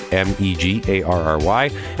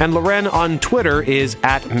 BRETTMEGARRY. And Loren on Twitter is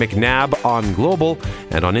at McNabb on Global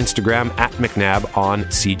and on Instagram at McNabb on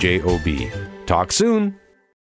CJOB. Talk soon.